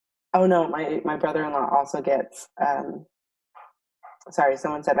no, my brother-in-law also gets, sorry,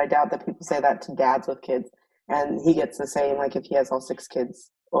 someone said, I doubt that people say that to dads with kids. And he gets the same, like, if he has all 6 kids,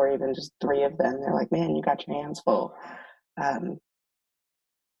 or even just 3 of them, they're like, man, you got your hands full. But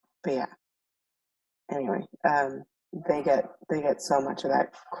yeah, anyway, they get so much of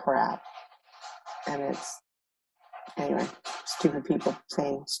that crap. And it's, anyway, stupid people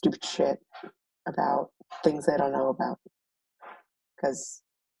saying stupid shit about things they don't know about, because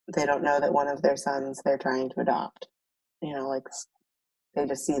they don't know that one of their sons they're trying to adopt. Like, they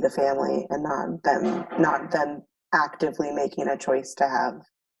just see the family and not them actively making a choice to have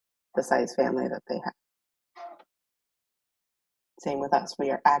the size family that they have. Same with us. We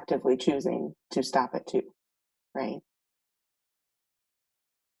are actively choosing to stop it too, right?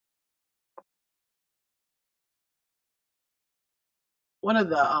 One of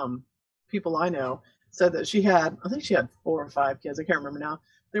the people I know said that I think she had 4 or 5 kids. I can't remember now.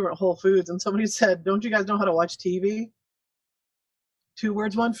 They were at Whole Foods, and somebody said, don't you guys know how to watch TV? 2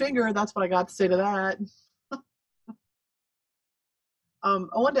 words, 1 finger. That's what I got to say to that. I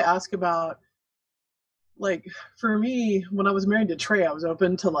wanted to ask about, like, for me, when I was married to Trey, I was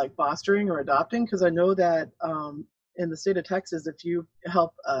open to like fostering or adopting, because I know that in the state of Texas, if you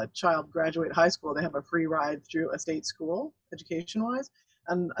help a child graduate high school, they have a free ride through a state school, education-wise.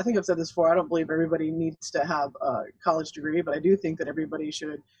 And I think I've said this before, I don't believe everybody needs to have a college degree, but I do think that everybody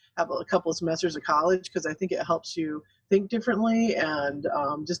should have a couple of semesters of college, because I think it helps you think differently and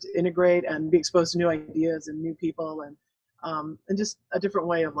just integrate and be exposed to new ideas and new people, and just a different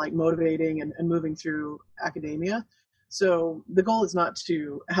way of like motivating and moving through academia. So the goal is not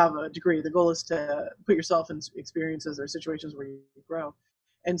to have a degree. The goal is to put yourself in experiences or situations where you grow.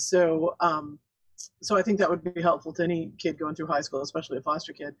 And so I think that would be helpful to any kid going through high school, especially a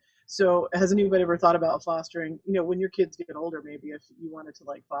foster kid. So has anybody ever thought about fostering, when your kids get older, maybe if you wanted to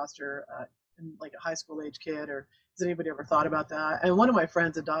like foster like a high school age kid, or has anybody ever thought about that? And one of my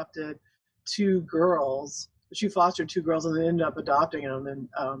friends adopted 2 girls. She fostered 2 girls and then ended up adopting them. And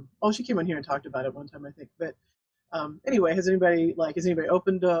she came in here and talked about it one time, I think. But anyway, is anybody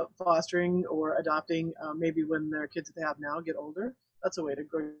open to fostering or adopting, maybe when their kids that they have now get older? That's a way to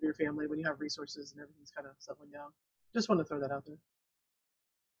grow your family when you have resources and everything's kind of settling down. Just want to throw that out there.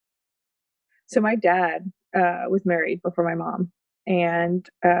 So my dad was married before my mom, and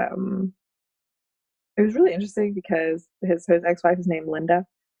it was really interesting because his ex-wife is named Linda,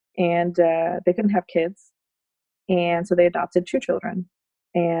 and they couldn't have kids, and so they adopted 2 children.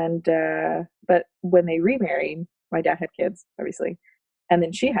 And but when they remarried, my dad had kids, obviously, and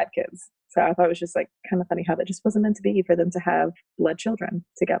then she had kids. So I thought it was just like kind of funny how that just wasn't meant to be for them to have blood children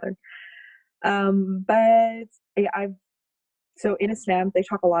together. But so in Islam, they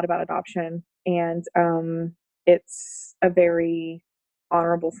talk a lot about adoption, and it's a very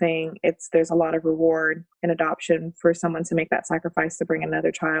honorable thing. There's a lot of reward in adoption for someone to make that sacrifice to bring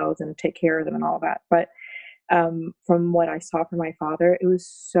another child and take care of them and all of that. But from what I saw from my father, it was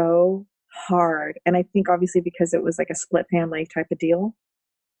so hard. And I think obviously because it was like a split family type of deal.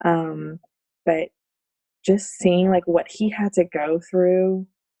 But just seeing like what he had to go through,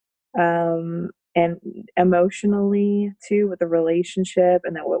 and emotionally too, with the relationship,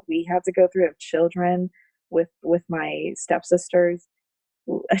 and then what we had to go through of children with my stepsisters,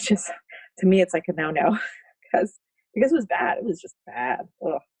 it's just, to me it's like a no because it was bad. It was just bad.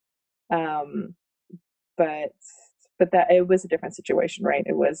 Ugh. But that, it was a different situation, right?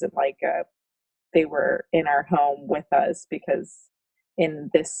 It wasn't like they were in our home with us, because in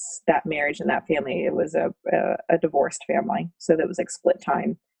that marriage and that family, it was a divorced family, so that was like split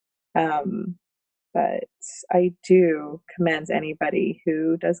time. But I do commend anybody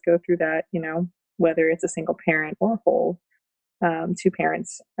who does go through that, whether it's a single parent or whole, two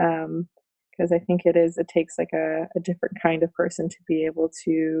parents, because I think it takes like a different kind of person to be able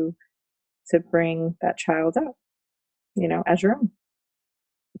to bring that child up, as your own.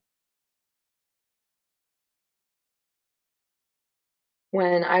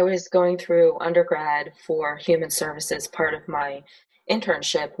 When I was going through undergrad for human services, part of my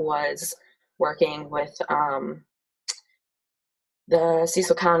internship was working with the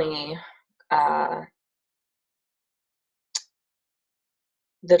Cecil County, the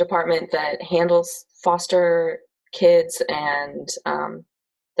department that handles foster kids, and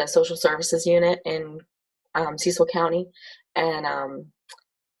the social services unit in Cecil County. And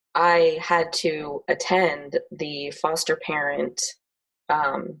I had to attend the foster parent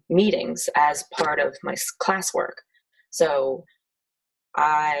meetings as part of my classwork. So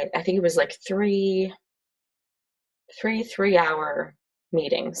I think it was like three 3-hour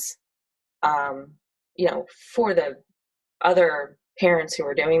meetings, for the other parents who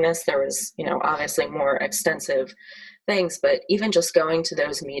were doing this. There was, obviously more extensive things, but even just going to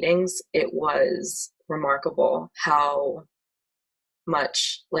those meetings, it was remarkable how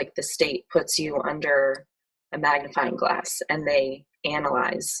much like the state puts you under a magnifying glass, and they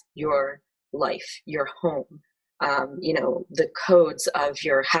analyze your life, your home, the codes of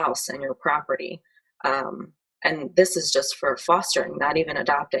your house and your property. And this is just for fostering, not even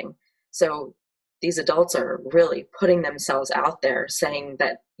adopting. So these adults are really putting themselves out there, saying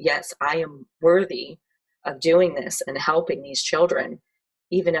that, yes, I am worthy of doing this and helping these children,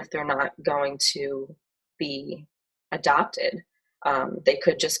 even if they're not going to be adopted. They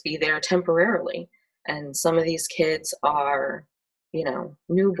could just be there temporarily. And some of these kids are,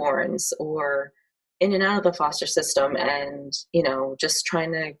 newborns or in and out of the foster system, and, just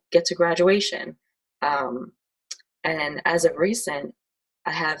trying to get to graduation. And as of recent,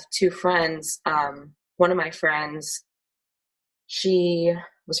 I have two friends. One of my friends, she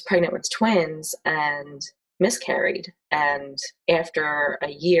was pregnant with twins and miscarried. And after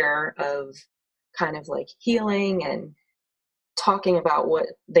a year of kind of like healing and talking about what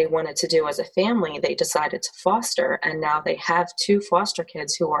they wanted to do as a family, they decided to foster. And now they have two foster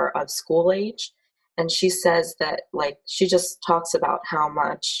kids who are of school age. And she says that, like, she just talks about how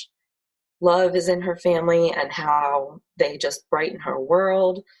much love is in her family and how they just brighten her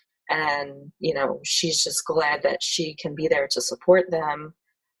world. And, she's just glad that she can be there to support them.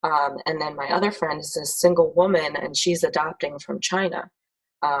 And then my other friend is a single woman, and she's adopting from China.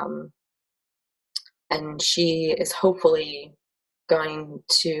 And she is hopefully going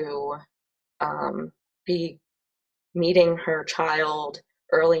to be meeting her child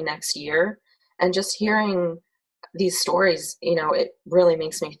early next year. And just hearing these stories, it really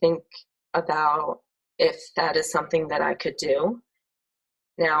makes me think about if that is something that I could do.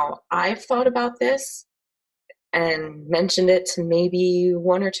 Now, I've thought about this and mentioned it to maybe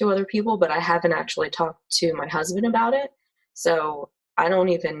one or two other people, but I haven't actually talked to my husband about it. So I don't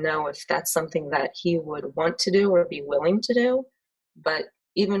even know if that's something that he would want to do or be willing to do. But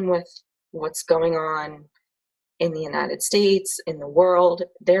even with what's going on in the United States, in the world,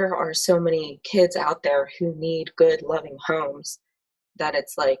 there are so many kids out there who need good, loving homes that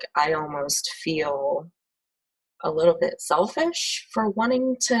it's like I almost feel a little bit selfish for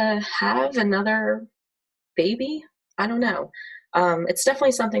wanting to have another baby. I don't know. It's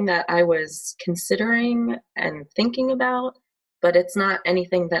definitely something that I was considering and thinking about, but it's not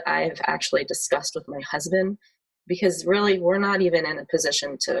anything that I've actually discussed with my husband, because really we're not even in a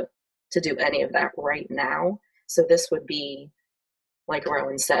position to do any of that right now. So this would be, like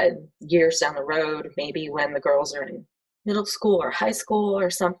Rowan said, years down the road, maybe when the girls are in middle school or high school or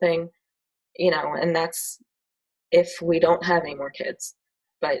something, and that's if we don't have any more kids.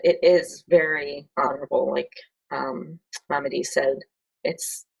 But it is very honorable, like Mama Dee said.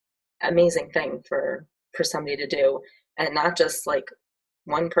 It's an amazing thing for somebody to do, and not just like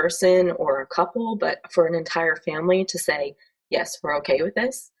one person or a couple, but for an entire family to say, yes, we're okay with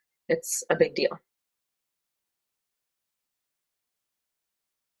this. it's a big deal.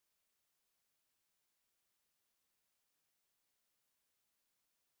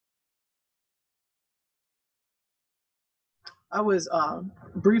 I was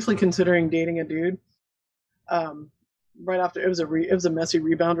briefly considering dating a dude. Right after it was a messy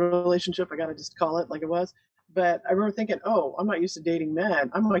rebound relationship. I gotta just call it like it was. But I remember thinking, oh, I'm not used to dating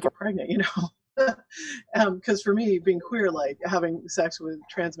men. I might get pregnant, you know. Because for me, being queer, like having sex with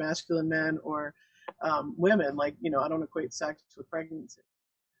transmasculine men or women, like I don't equate sex with pregnancy.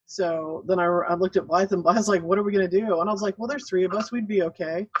 So then I looked at Blythe and I was like, what are we going to do? And I was like, well, there's three of us. We'd be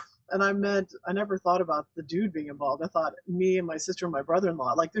okay. And I never thought about the dude being involved. I thought me and my sister and my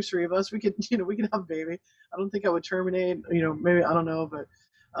brother-in-law, like there's three of us. We could, we could have a baby. I don't think I would terminate, maybe, I don't know. But,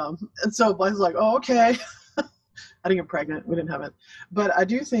 and so Blythe's like, oh, okay. I didn't get pregnant. We didn't have it. But I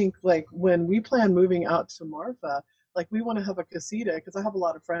do think like when we plan moving out to Marfa, like we want to have a casita because I have a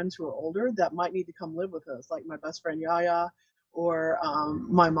lot of friends who are older that might need to come live with us. Like my best friend Yaya, or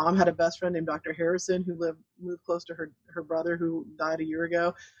my mom had a best friend named Dr. Harrison who moved close to her brother who died a year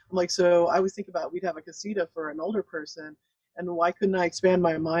ago. I'm like, so I always think about we'd have a casita for an older person, and why couldn't I expand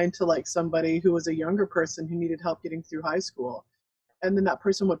my mind to like somebody who was a younger person who needed help getting through high school, and then that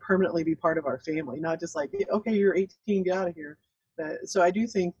person would permanently be part of our family, not just like, okay, you're 18, get out of here. So I do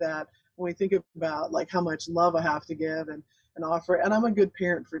think that when we think about like how much love I have to give and offer, and I'm a good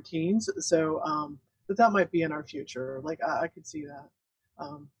parent for teens, so that might be in our future. Like I could see that.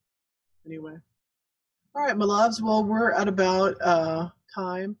 Anyway, all right, my loves. Well, we're at about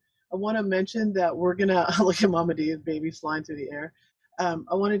time. I want to mention that we're gonna look at Mama D, baby flying through the air.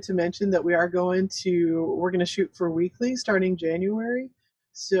 I wanted to mention that we're gonna shoot for weekly starting January.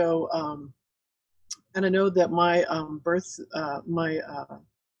 So, and I know that my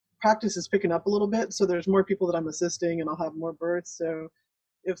practice is picking up a little bit. So there's more people that I'm assisting, and I'll have more births. So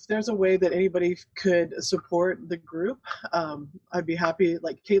if there's a way that anybody could support the group, I'd be happy.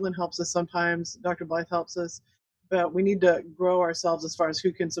 Like Caitlin helps us sometimes, Dr. Blythe helps us, but we need to grow ourselves as far as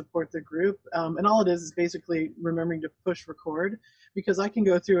who can support the group. And all it is basically remembering to push record, because I can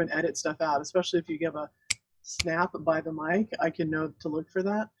go through and edit stuff out, especially if you give a snap by the mic, I can know to look for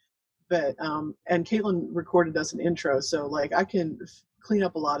that. But and Caitlin recorded us an intro, so like I can clean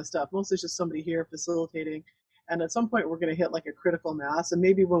up a lot of stuff. Mostly it's just somebody here facilitating. And at some point, we're going to hit like a critical mass. And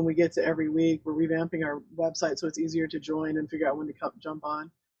maybe when we get to every week, we're revamping our website so it's easier to join and figure out when to jump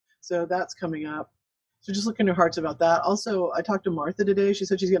on. So that's coming up. So just looking at hearts about that. Also, I talked to Martha today. She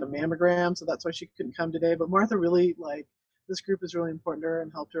said she's getting a mammogram, so that's why she couldn't come today. But Martha really, like, this group is really important to her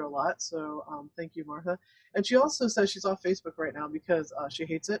and helped her a lot. So thank you, Martha. And she also says she's off Facebook right now because she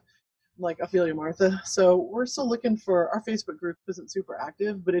hates it, like Ophelia Martha. So we're still looking for, our Facebook group isn't super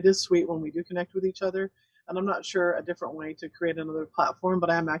active, but it is sweet when we do connect with each other. And I'm not sure a different way to create another platform, but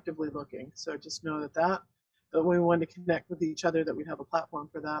I am actively looking. So just know that when we wanted to connect with each other, that we'd have a platform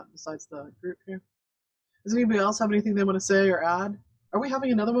for that besides the group here. Does anybody else have anything they want to say or add? Are we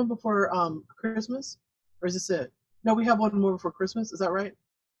having another one before Christmas? Or is this it? No, we have one more before Christmas. Is that right?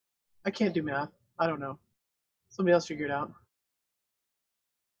 I can't do math. I don't know. Somebody else figure it out.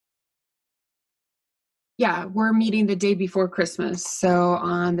 Yeah, we're meeting the day before Christmas. So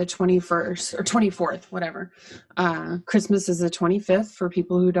on the 21st or 24th, whatever. Christmas is the 25th for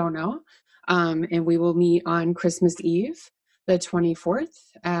people who don't know. And we will meet on Christmas Eve, the 24th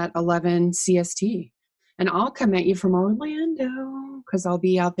at 11 CST. And I'll come at you from Orlando because I'll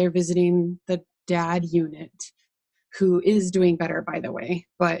be out there visiting the dad unit, who is doing better, by the way,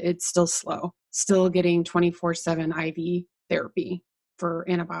 but it's still slow. Still getting 24/7 IV therapy for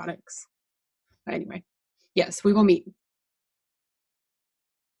antibiotics. But anyway. Yes, we will meet.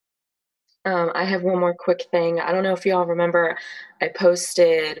 I have one more quick thing. I don't know if y'all remember, I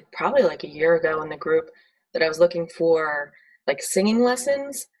posted probably like a year ago in the group that I was looking for like singing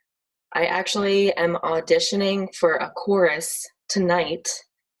lessons. I actually am auditioning for a chorus tonight,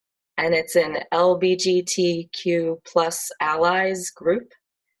 and it's an LGBTQ plus allies group.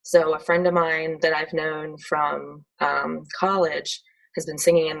 So a friend of mine that I've known from college has been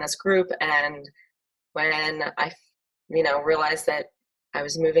singing in this group, and when I, realized that I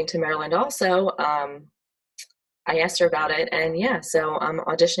was moving to Maryland also, I asked her about it, and yeah, so I'm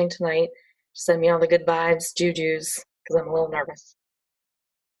auditioning tonight. Send me all the good vibes, jujus, because I'm a little nervous.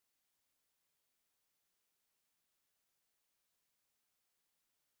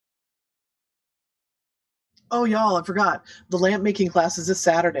 Oh, y'all, I forgot. The lamp making class is this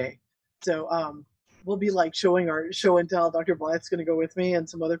Saturday. So we'll be like showing our show and tell. Dr. Blythe's going to go with me and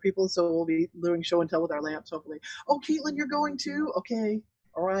some other people. So we'll be doing show and tell with our lamps, hopefully. Oh, Caitlin, you're going too? Okay.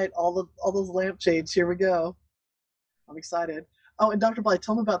 All right. All those lampshades. Here we go. I'm excited. Oh, and Dr. Bly,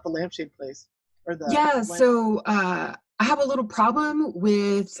 tell them about the lampshade place. Or the Yeah, lamp- so I have a little problem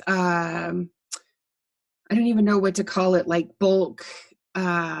with I don't even know what to call it, like bulk.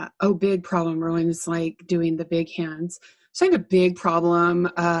 Big problem. Rowan's like doing the big hands. So I have a big problem.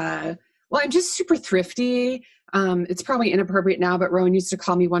 Well, I'm just super thrifty. It's probably inappropriate now, but Rowan used to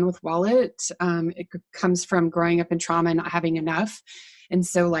call me one with wallet. It comes from growing up in trauma and not having enough. And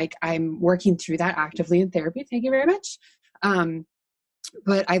so like I'm working through that actively in therapy. Thank you very much.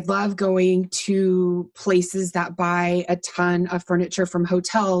 But I love going to places that buy a ton of furniture from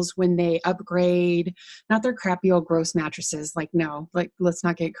hotels when they upgrade, not their crappy old gross mattresses. Like, no, like, let's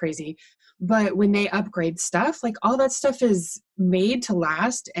not get crazy. But when they upgrade stuff, like all that stuff is made to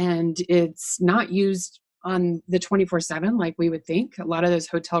last and it's not used on the 24/7 like we would think. A lot of those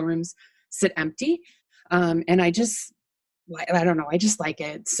hotel rooms sit empty. And I don't know, I just like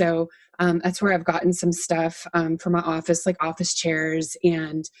it. So that's where I've gotten some stuff for my office, like office chairs.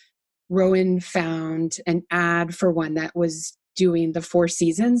 And Rowan found an ad for one that was doing the Four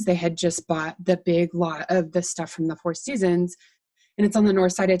Seasons. They had just bought the big lot of the stuff from the Four Seasons, and it's on the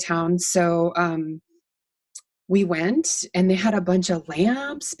north side of town. So we went, and they had a bunch of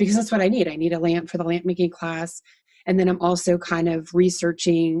lamps because that's what I need. I need a lamp for the lamp making class. And then I'm also kind of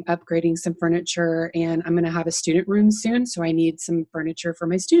researching, upgrading some furniture, and I'm going to have a student room soon. So I need some furniture for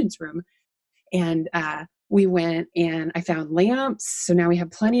my students' room. And we went and I found lamps. So now we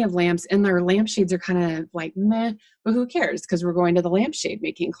have plenty of lamps, and their lampshades are kind of like meh, but who cares? Because we're going to the lampshade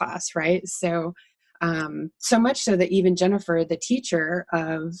making class, right? So, so much so that even Jennifer, the teacher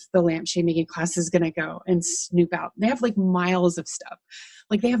of the lampshade making class, is going to go and snoop out. They have like miles of stuff.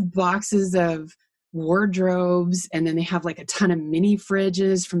 Like they have boxes of wardrobes, and then they have like a ton of mini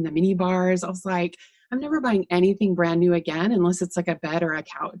fridges from the mini bars. I was like, I'm never buying anything brand new again unless it's like a bed or a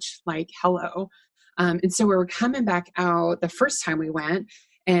couch. Like, hello. And so we were coming back out the first time we went,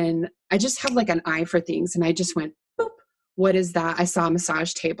 and I just have like an eye for things, and I just went, boop, what is that? I saw a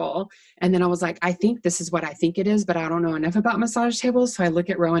massage table, and then I was like, I think this is what I think it is, but I don't know enough about massage tables. So I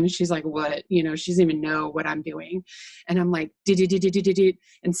look at Rowan, and she's like, what? You know, she doesn't even know what I'm doing. And I'm like, did.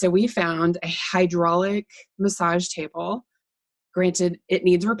 And so we found a hydraulic massage table. Granted, it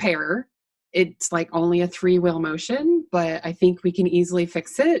needs repair. It's like only a 3-wheel motion, but I think we can easily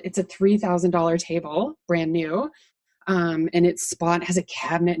fix it. It's a $3,000 table, brand new. And it's spot has a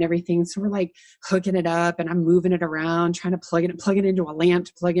cabinet and everything. So we're like hooking it up, and I'm moving it around, trying to plug it into a lamp,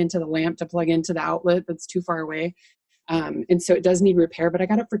 to plug into the lamp, to plug into the outlet that's too far away. And so it does need repair, but I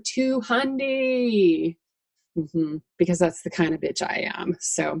got it for $200. Because that's the kind of bitch I am.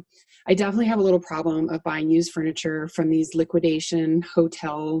 So I definitely have a little problem of buying used furniture from these liquidation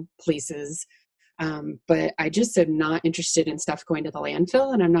hotel places. But I just am not interested in stuff going to the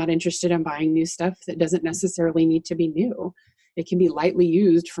landfill, and I'm not interested in buying new stuff that doesn't necessarily need to be new. It can be lightly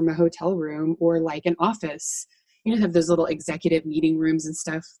used from a hotel room or like an office. You know, have those little executive meeting rooms and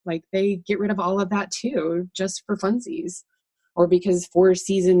stuff. Like they get rid of all of that too, just for funsies. Or because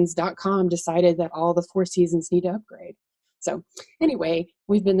fourseasons.com decided that all the Four Seasons need to upgrade. So anyway,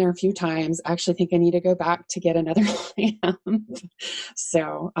 we've been there a few times. I actually think I need to go back to get another lamp.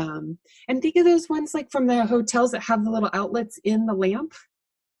 So, and think of those ones like from the hotels that have the little outlets in the lamp.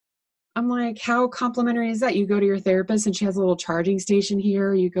 I'm like, how complimentary is that? You go to your therapist and she has a little charging station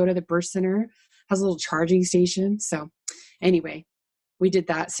here. You go to the birth center, has a little charging station. So anyway, we did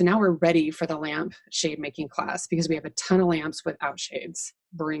that. So now we're ready for the lamp shade making class because we have a ton of lamps without shades.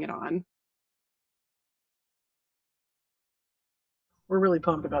 Bring it on. We're really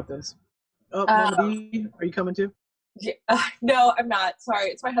pumped about this. Oh, Mama D, are you coming too? Yeah, no, I'm not. Sorry.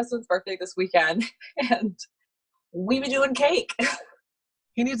 It's my husband's birthday this weekend, and we be doing cake.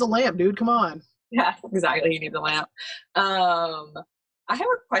 He needs a lamp, dude. Come on. Yeah, exactly. You need the lamp. I have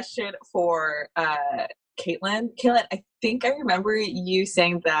a question for Caitlin. Caitlin, I think I remember you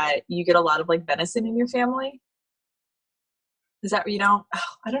saying that you get a lot of like venison in your family. Is that, you know? Oh,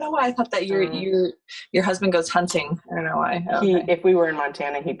 I don't know why I thought that your husband goes hunting. I don't know why. Okay. If we were in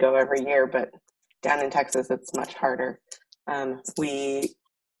Montana, he'd go every year, but down in Texas, it's much harder. We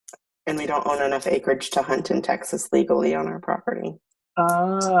don't own enough acreage to hunt in Texas legally on our property.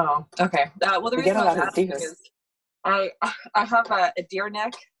 Oh, okay. Well, the We reason get a I was lot of asking deer. is I have a deer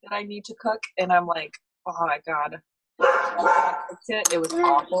neck that I need to cook, and I'm like, oh my god, when I cooked it was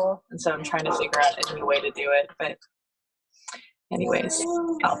awful, and so I'm trying to figure out a new way to do it. But anyways,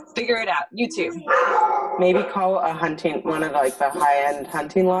 I'll figure it out. YouTube. Maybe call one of like the high-end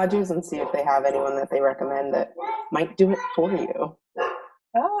hunting lodges and see if they have anyone that they recommend that might do it for you.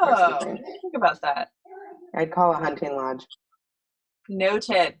 Oh, I didn't think about that. I'd call a hunting lodge.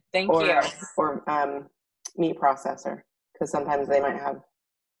 Noted. Thank you. Or meat processor, because sometimes they might have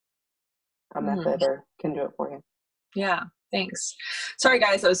a Mhm. method or can do it for you. Yeah, thanks. Sorry,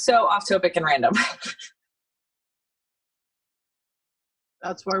 guys, I was so off topic and random.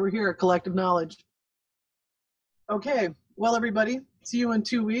 That's why we're here, collective knowledge. Okay, well, everybody, see you in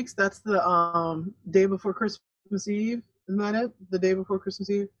 2 weeks. That's the day before Christmas Eve. Isn't that it? The day before Christmas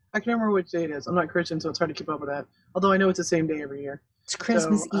Eve? I can't remember which day it is. I'm not Christian, so it's hard to keep up with that. Although I know it's the same day every year. It's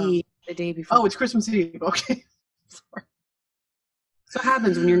Christmas So, Eve, the day before. Oh, it's Christmas Eve. Okay. Sorry. So it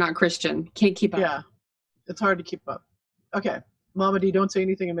happens when you're not Christian. Can't keep up. Yeah, it's hard to keep up. Okay, Mama D, don't say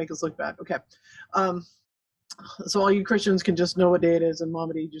anything and make us look bad. Okay. So all you Christians can just know what day it is, and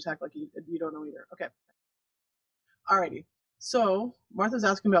Mama D, just act like you don't know either. Okay. Alrighty. So Martha's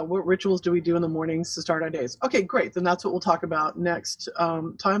asking about what rituals do we do in the mornings to start our days. Okay, great. Then that's what we'll talk about next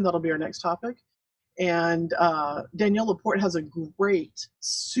time. That'll be our next topic. And Danielle Laporte has a great,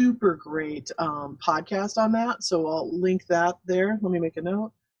 super great podcast on that. So I'll link that there. Let me make a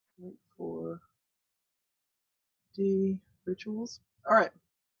note. Wait for D rituals. All right.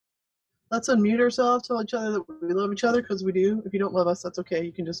 Let's unmute ourselves, tell each other that we love each other, because we do. If you don't love us, that's okay.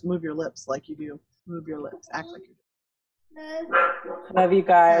 You can just move your lips like you do. Move your lips. Act like you do. Love you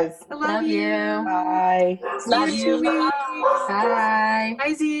guys. I love you. Bye. Love you. Bye. Bye.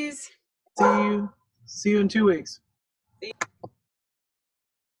 Bye, Z's. See you in 2 weeks.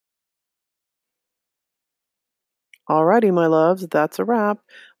 Alrighty, my loves, that's a wrap.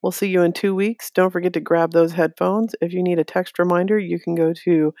 We'll see you in 2 weeks. Don't forget to grab those headphones. If you need a text reminder, you can go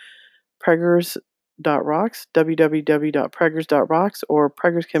to preggers.rocks, www.preggers.rocks, or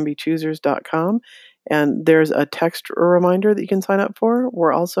preggerscanbechoosers.com. And there's a text reminder that you can sign up for.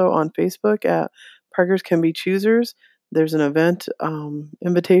 We're also on Facebook at Preggers Can Be Choosers. There's an event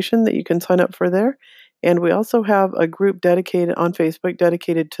invitation that you can sign up for there. And we also have a group dedicated on Facebook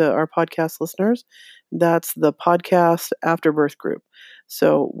dedicated to our podcast listeners. That's the Podcast Afterbirth group.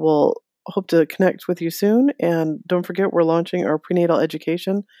 So we'll hope to connect with you soon. And don't forget, we're launching our prenatal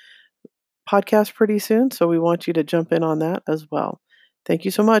education podcast pretty soon. So we want you to jump in on that as well. Thank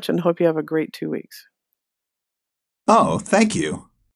you so much and hope you have a great 2 weeks. Oh, thank you.